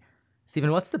Legacy.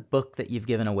 Stephen, what's the book that you've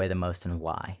given away the most and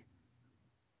why?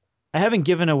 I haven't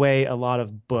given away a lot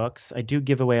of books. I do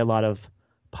give away a lot of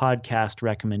podcast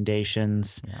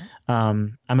recommendations. Yeah.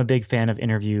 I'm a big fan of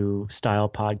interview style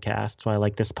podcasts, so I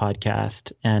like this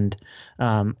podcast. And,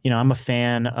 I'm a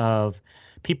fan of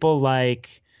people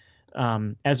like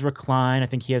Ezra Klein. I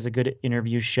think he has a good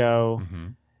interview show. Mm-hmm.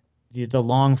 The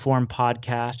long form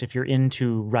podcast, if you're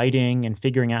into writing and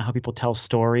figuring out how people tell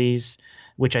stories,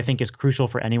 which I think is crucial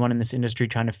for anyone in this industry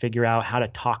trying to figure out how to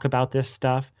talk about this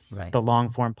stuff. Right. The long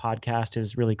form podcast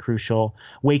is really crucial.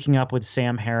 Waking Up with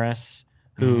Sam Harris,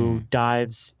 who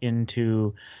dives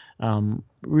into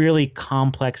really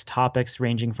complex topics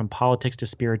ranging from politics to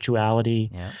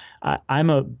spirituality. Yeah. I'm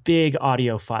a big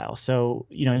audiophile, so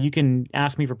you can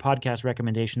ask me for podcast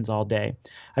recommendations all day.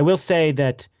 I will say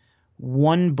that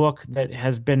one book that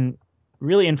has been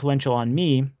really influential on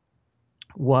me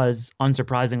was,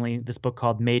 unsurprisingly, this book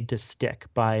called Made to Stick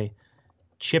by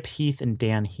Chip Heath and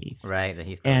Dan Heath. Right, the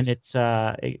Heath And brothers.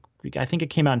 I think it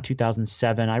came out in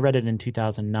 2007. I read it in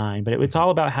 2009, but it's all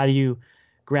about how do you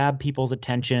grab people's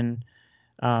attention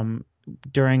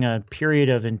during a period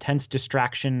of intense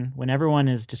distraction when everyone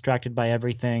is distracted by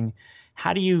everything.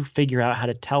 How do you figure out how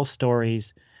to tell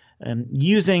stories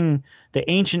using the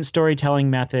ancient storytelling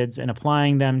methods and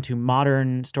applying them to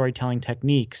modern storytelling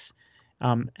techniques?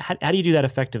 How do you do that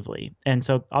effectively? And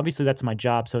so obviously that's my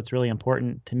job, so it's really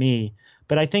important to me.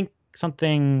 But I think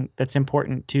something that's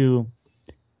important to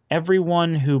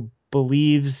everyone who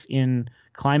believes in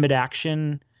climate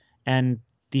action and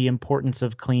the importance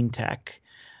of clean tech.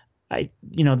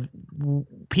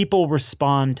 People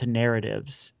respond to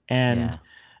narratives, and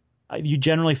you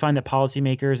generally find that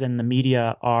policymakers and the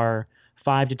media are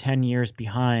 5 to 10 years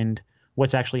behind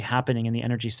what's actually happening in the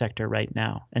energy sector right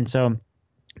now. And so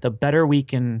the better we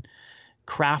can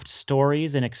craft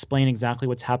stories and explain exactly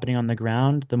what's happening on the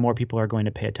ground, the more people are going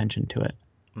to pay attention to it.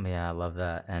 Yeah, I love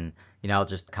that. And, I'll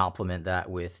just complement that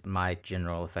with my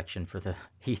general affection for the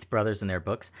Heath brothers and their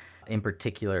books. In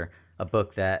particular, a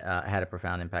book that had a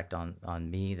profound impact on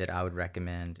me that I would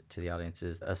recommend to the audience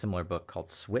is a similar book called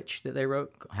Switch that they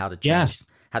wrote, how to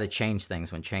change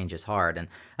things when change is hard. And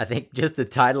I think just the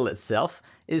title itself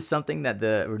is something that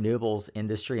the renewables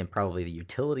industry and probably the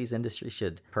utilities industry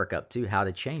should perk up to, how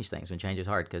to change things when change is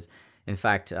hard. Because, in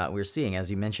fact, we're seeing, as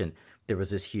you mentioned, there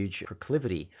was this huge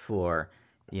proclivity for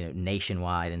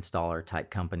nationwide installer type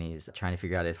companies trying to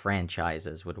figure out if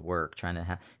franchises would work, trying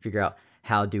to figure out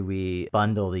how do we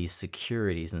bundle these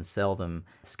securities and sell them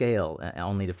scale,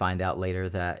 only to find out later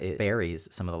that it buries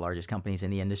some of the largest companies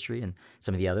in the industry, and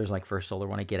some of the others like First Solar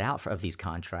want to get out of these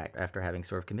contracts after having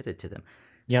sort of committed to them.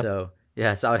 Yep. So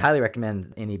I would highly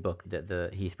recommend any book that the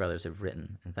Heath brothers have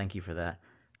written, and thank you for that.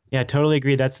 Yeah, I totally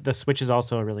agree. The Switch is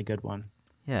also a really good one.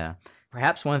 Yeah.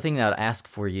 Perhaps one thing that I'd ask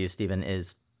for you, Stephen,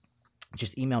 is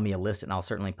just email me a list, and I'll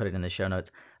certainly put it in the show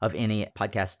notes, of any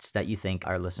podcasts that you think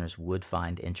our listeners would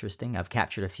find interesting. I've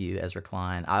captured a few: Ezra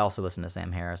Klein. I also listen to Sam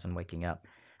Harris and Waking Up,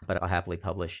 but I'll happily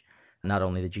publish not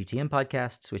only the GTM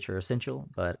podcasts, which are essential,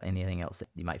 but anything else that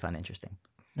you might find interesting.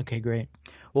 Okay, great.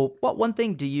 Well, what one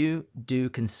thing do you do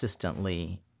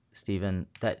consistently, Stephen,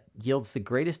 that yields the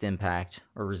greatest impact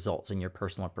or results in your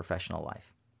personal or professional life?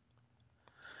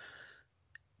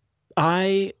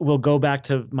 I will go back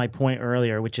to my point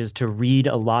earlier, which is to read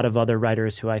a lot of other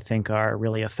writers who I think are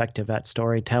really effective at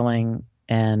storytelling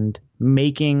and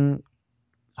making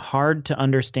hard to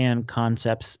understand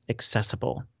concepts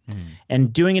accessible,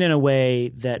 and doing it in a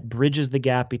way that bridges the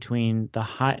gap between the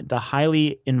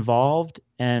highly involved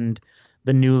and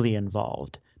the newly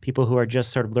involved, people who are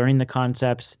just sort of learning the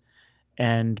concepts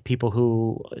and people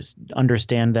who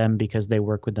understand them because they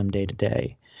work with them day to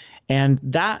day. And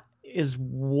that is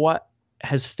what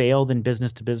has failed in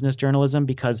business to business journalism,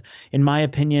 because in my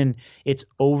opinion, it's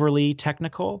overly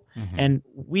technical. And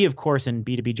we, of course, in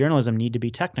B2B journalism need to be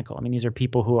technical. I mean, these are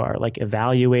people who are like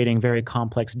evaluating very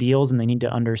complex deals, and they need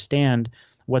to understand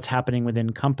what's happening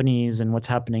within companies and what's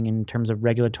happening in terms of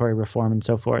regulatory reform and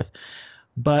so forth.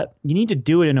 But you need to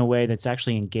do it in a way that's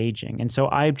actually engaging. And so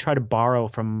I try to borrow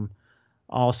from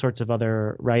all sorts of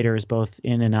other writers, both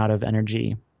in and out of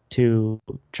energy, to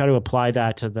try to apply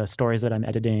that to the stories that I'm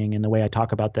editing and the way I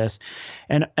talk about this.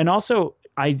 And also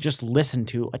I just listen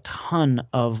to a ton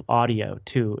of audio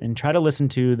too, and try to listen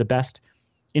to the best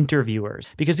interviewers,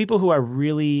 because people who are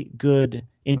really good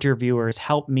interviewers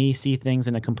help me see things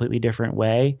in a completely different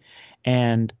way.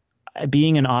 And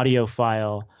being an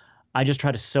audiophile, I just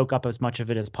try to soak up as much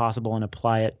of it as possible and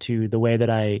apply it to the way that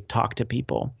I talk to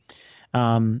people.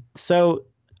 So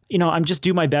I'm just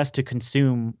do my best to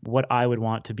consume what I would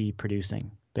want to be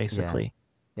producing, basically.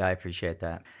 Yeah, I appreciate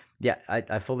that. Yeah,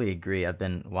 I fully agree. I've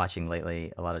been watching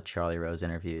lately a lot of Charlie Rose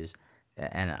interviews,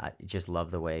 and I just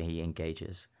love the way he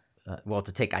engages.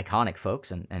 To take iconic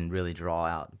folks and really draw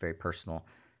out very personal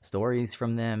stories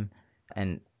from them.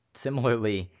 And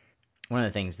similarly, one of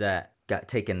the things that got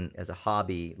taken as a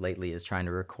hobby lately is trying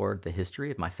to record the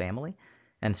history of my family.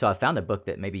 And so I found a book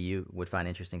that maybe you would find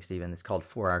interesting, Stephen. It's called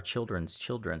For Our Children's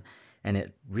Children. And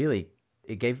it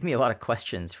gave me a lot of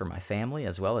questions for my family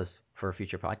as well as for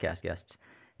future podcast guests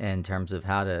in terms of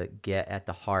how to get at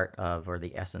the heart of, or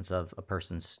the essence of, a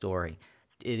person's story.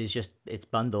 It's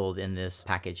bundled in this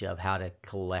package of how to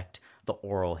collect the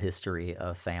oral history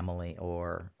of family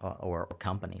or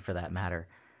company, for that matter.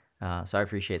 So I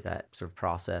appreciate that sort of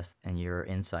process and your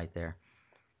insight there.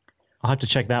 I'll have to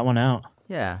check that one out.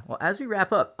 Yeah. Well, as we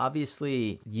wrap up,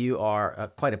 obviously you are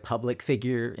quite a public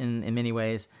figure in many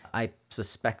ways. I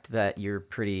suspect that you're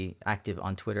pretty active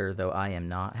on Twitter, though I am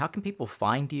not. How can people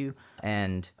find you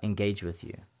and engage with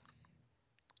you?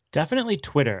 Definitely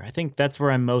Twitter. I think that's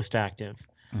where I'm most active.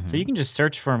 So you can just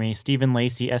search for me, Stephen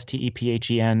Lacey,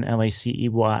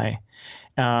 StephenLacey.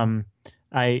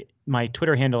 My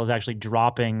Twitter handle is actually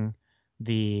dropping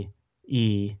the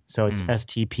E, so it's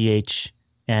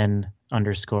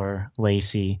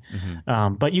STPHN_Lacey.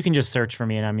 But you can just search for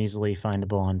me, and I'm easily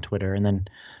findable on Twitter. And then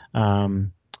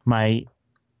my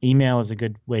email is a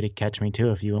good way to catch me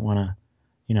too, if you want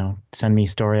to, send me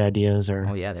story ideas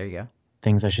or there you go.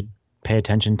 Things I should pay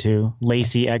attention to.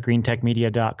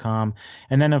 Lacey@greentechmedia.com.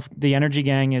 And then if the Energy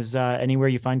Gang is anywhere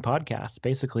you find podcasts.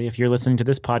 Basically, if you're listening to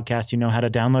this podcast, you know how to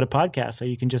download a podcast, so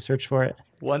you can just search for it.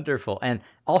 Wonderful. And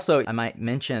also, I might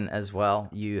mention as well,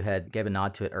 you had gave a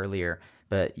nod to it earlier,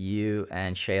 but you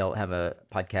and Shayle have a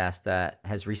podcast that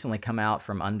has recently come out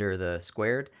from under the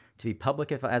Squared to be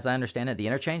public, as I understand it, The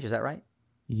Interchange. Is that right?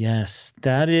 Yes,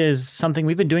 that is something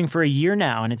we've been doing for a year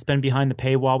now, and it's been behind the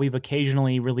paywall. We've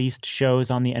occasionally released shows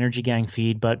on the Energy Gang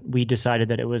feed, but we decided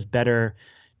that it was better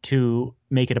to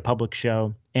make it a public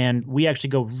show. And we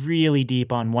actually go really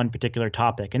deep on one particular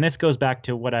topic. And this goes back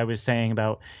to what I was saying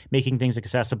about making things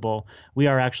accessible. We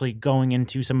are actually going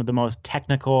into some of the most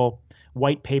technical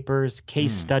white papers,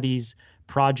 case studies,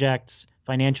 projects,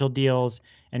 financial deals,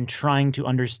 and trying to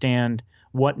understand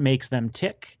what makes them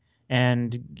tick.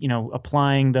 And,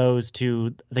 applying those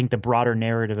to, I think, the broader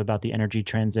narrative about the energy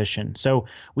transition. So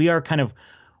we are kind of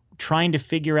trying to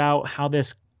figure out how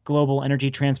this global energy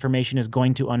transformation is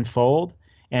going to unfold.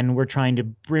 And we're trying to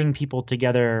bring people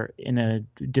together in a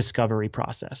discovery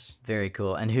process. Very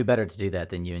cool. And who better to do that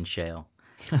than you and Shayle?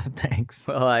 Thanks.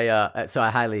 Well, I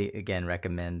highly, again,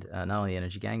 recommend not only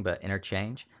Energy Gang, but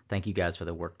Interchange. Thank you guys for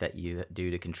the work that you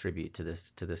do to contribute to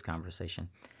this conversation.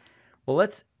 Well,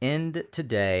 let's end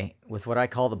today with what I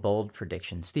call the bold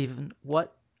prediction. Stephen,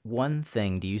 what one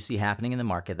thing do you see happening in the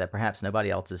market that perhaps nobody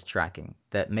else is tracking,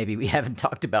 that maybe we haven't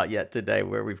talked about yet today,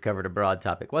 where we've covered a broad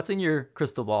topic? What's in your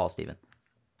crystal ball, Stephen?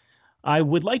 I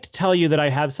would like to tell you that I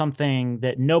have something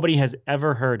that nobody has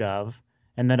ever heard of,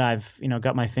 and that I've,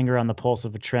 got my finger on the pulse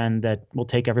of a trend that will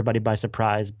take everybody by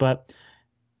surprise. But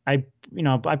I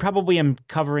probably am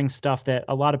covering stuff that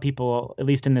a lot of people, at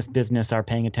least in this business, are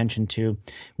paying attention to.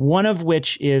 One of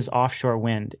which is offshore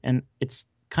wind. And it's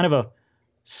kind of a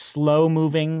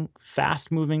slow-moving,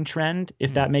 fast-moving trend,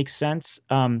 if that makes sense.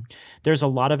 There's a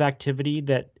lot of activity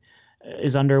that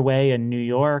is underway in New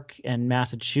York and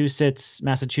Massachusetts.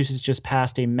 Massachusetts just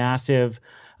passed a massive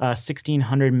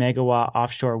 1,600 megawatt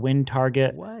offshore wind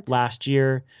target last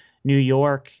year. New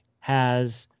York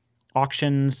has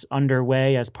auctions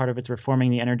underway as part of its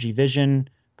Reforming the Energy Vision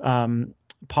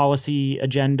policy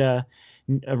agenda.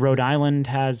 Rhode Island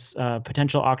has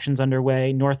potential auctions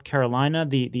underway. North Carolina,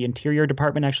 the Interior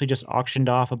Department actually just auctioned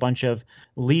off a bunch of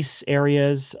lease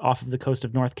areas off of the coast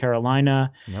of North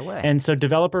Carolina. No way. And so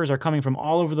developers are coming from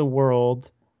all over the world,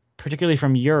 particularly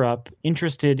from Europe,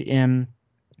 interested in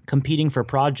competing for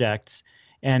projects.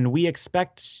 And we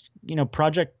expect,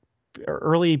 project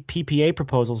early PPA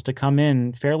proposals to come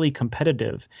in fairly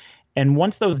competitive. And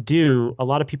once those do, a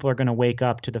lot of people are going to wake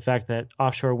up to the fact that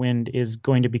offshore wind is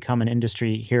going to become an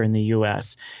industry here in the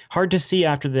U.S. Hard to see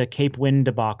after the Cape Wind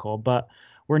debacle, but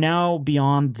we're now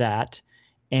beyond that.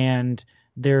 And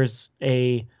there's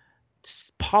a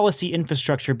policy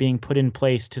infrastructure being put in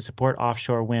place to support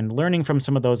offshore wind, learning from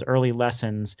some of those early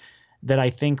lessons that I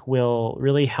think will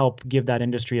really help give that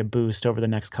industry a boost over the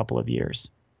next couple of years.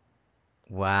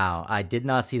 Wow, I did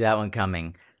not see that one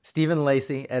coming. Stephen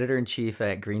Lacey, Editor-in-Chief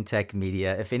at GreenTech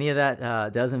Media. If any of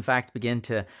that does in fact begin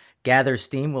to gather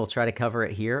steam, we'll try to cover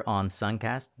it here on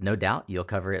Suncast. No doubt you'll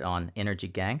cover it on Energy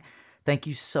Gang. Thank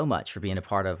you so much for being a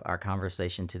part of our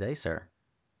conversation today, sir.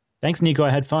 Thanks, Nico.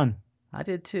 I had fun. I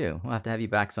did too. We'll have to have you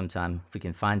back sometime if we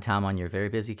can find time on your very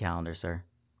busy calendar, sir.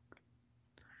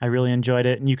 I really enjoyed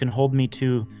it, and you can hold me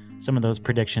to some of those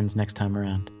predictions next time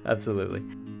around. Absolutely.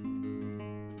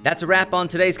 That's a wrap on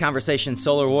today's conversation,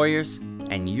 Solar Warriors,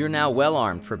 and you're now well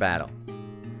armed for battle.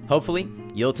 Hopefully,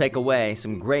 you'll take away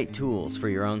some great tools for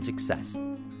your own success.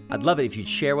 I'd love it if you'd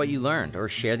share what you learned or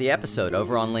share the episode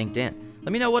over on LinkedIn.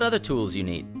 Let me know what other tools you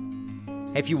need.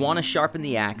 If you want to sharpen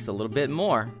the axe a little bit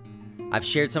more, I've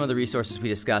shared some of the resources we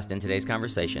discussed in today's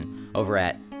conversation over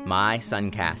at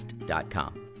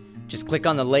mysuncast.com. Just click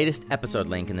on the latest episode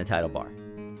link in the title bar.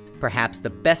 Perhaps the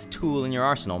best tool in your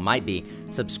arsenal might be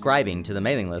subscribing to the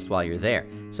mailing list while you're there,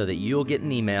 so that you'll get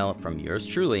an email from yours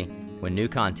truly when new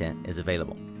content is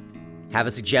available. Have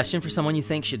a suggestion for someone you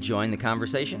think should join the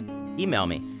conversation? Email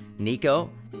me,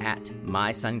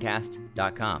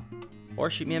 nico@mysuncast.com, or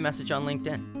shoot me a message on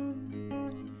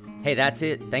LinkedIn. Hey, that's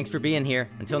it. Thanks for being here.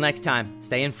 Until next time,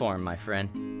 stay informed, my friend,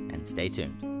 and stay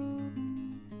tuned.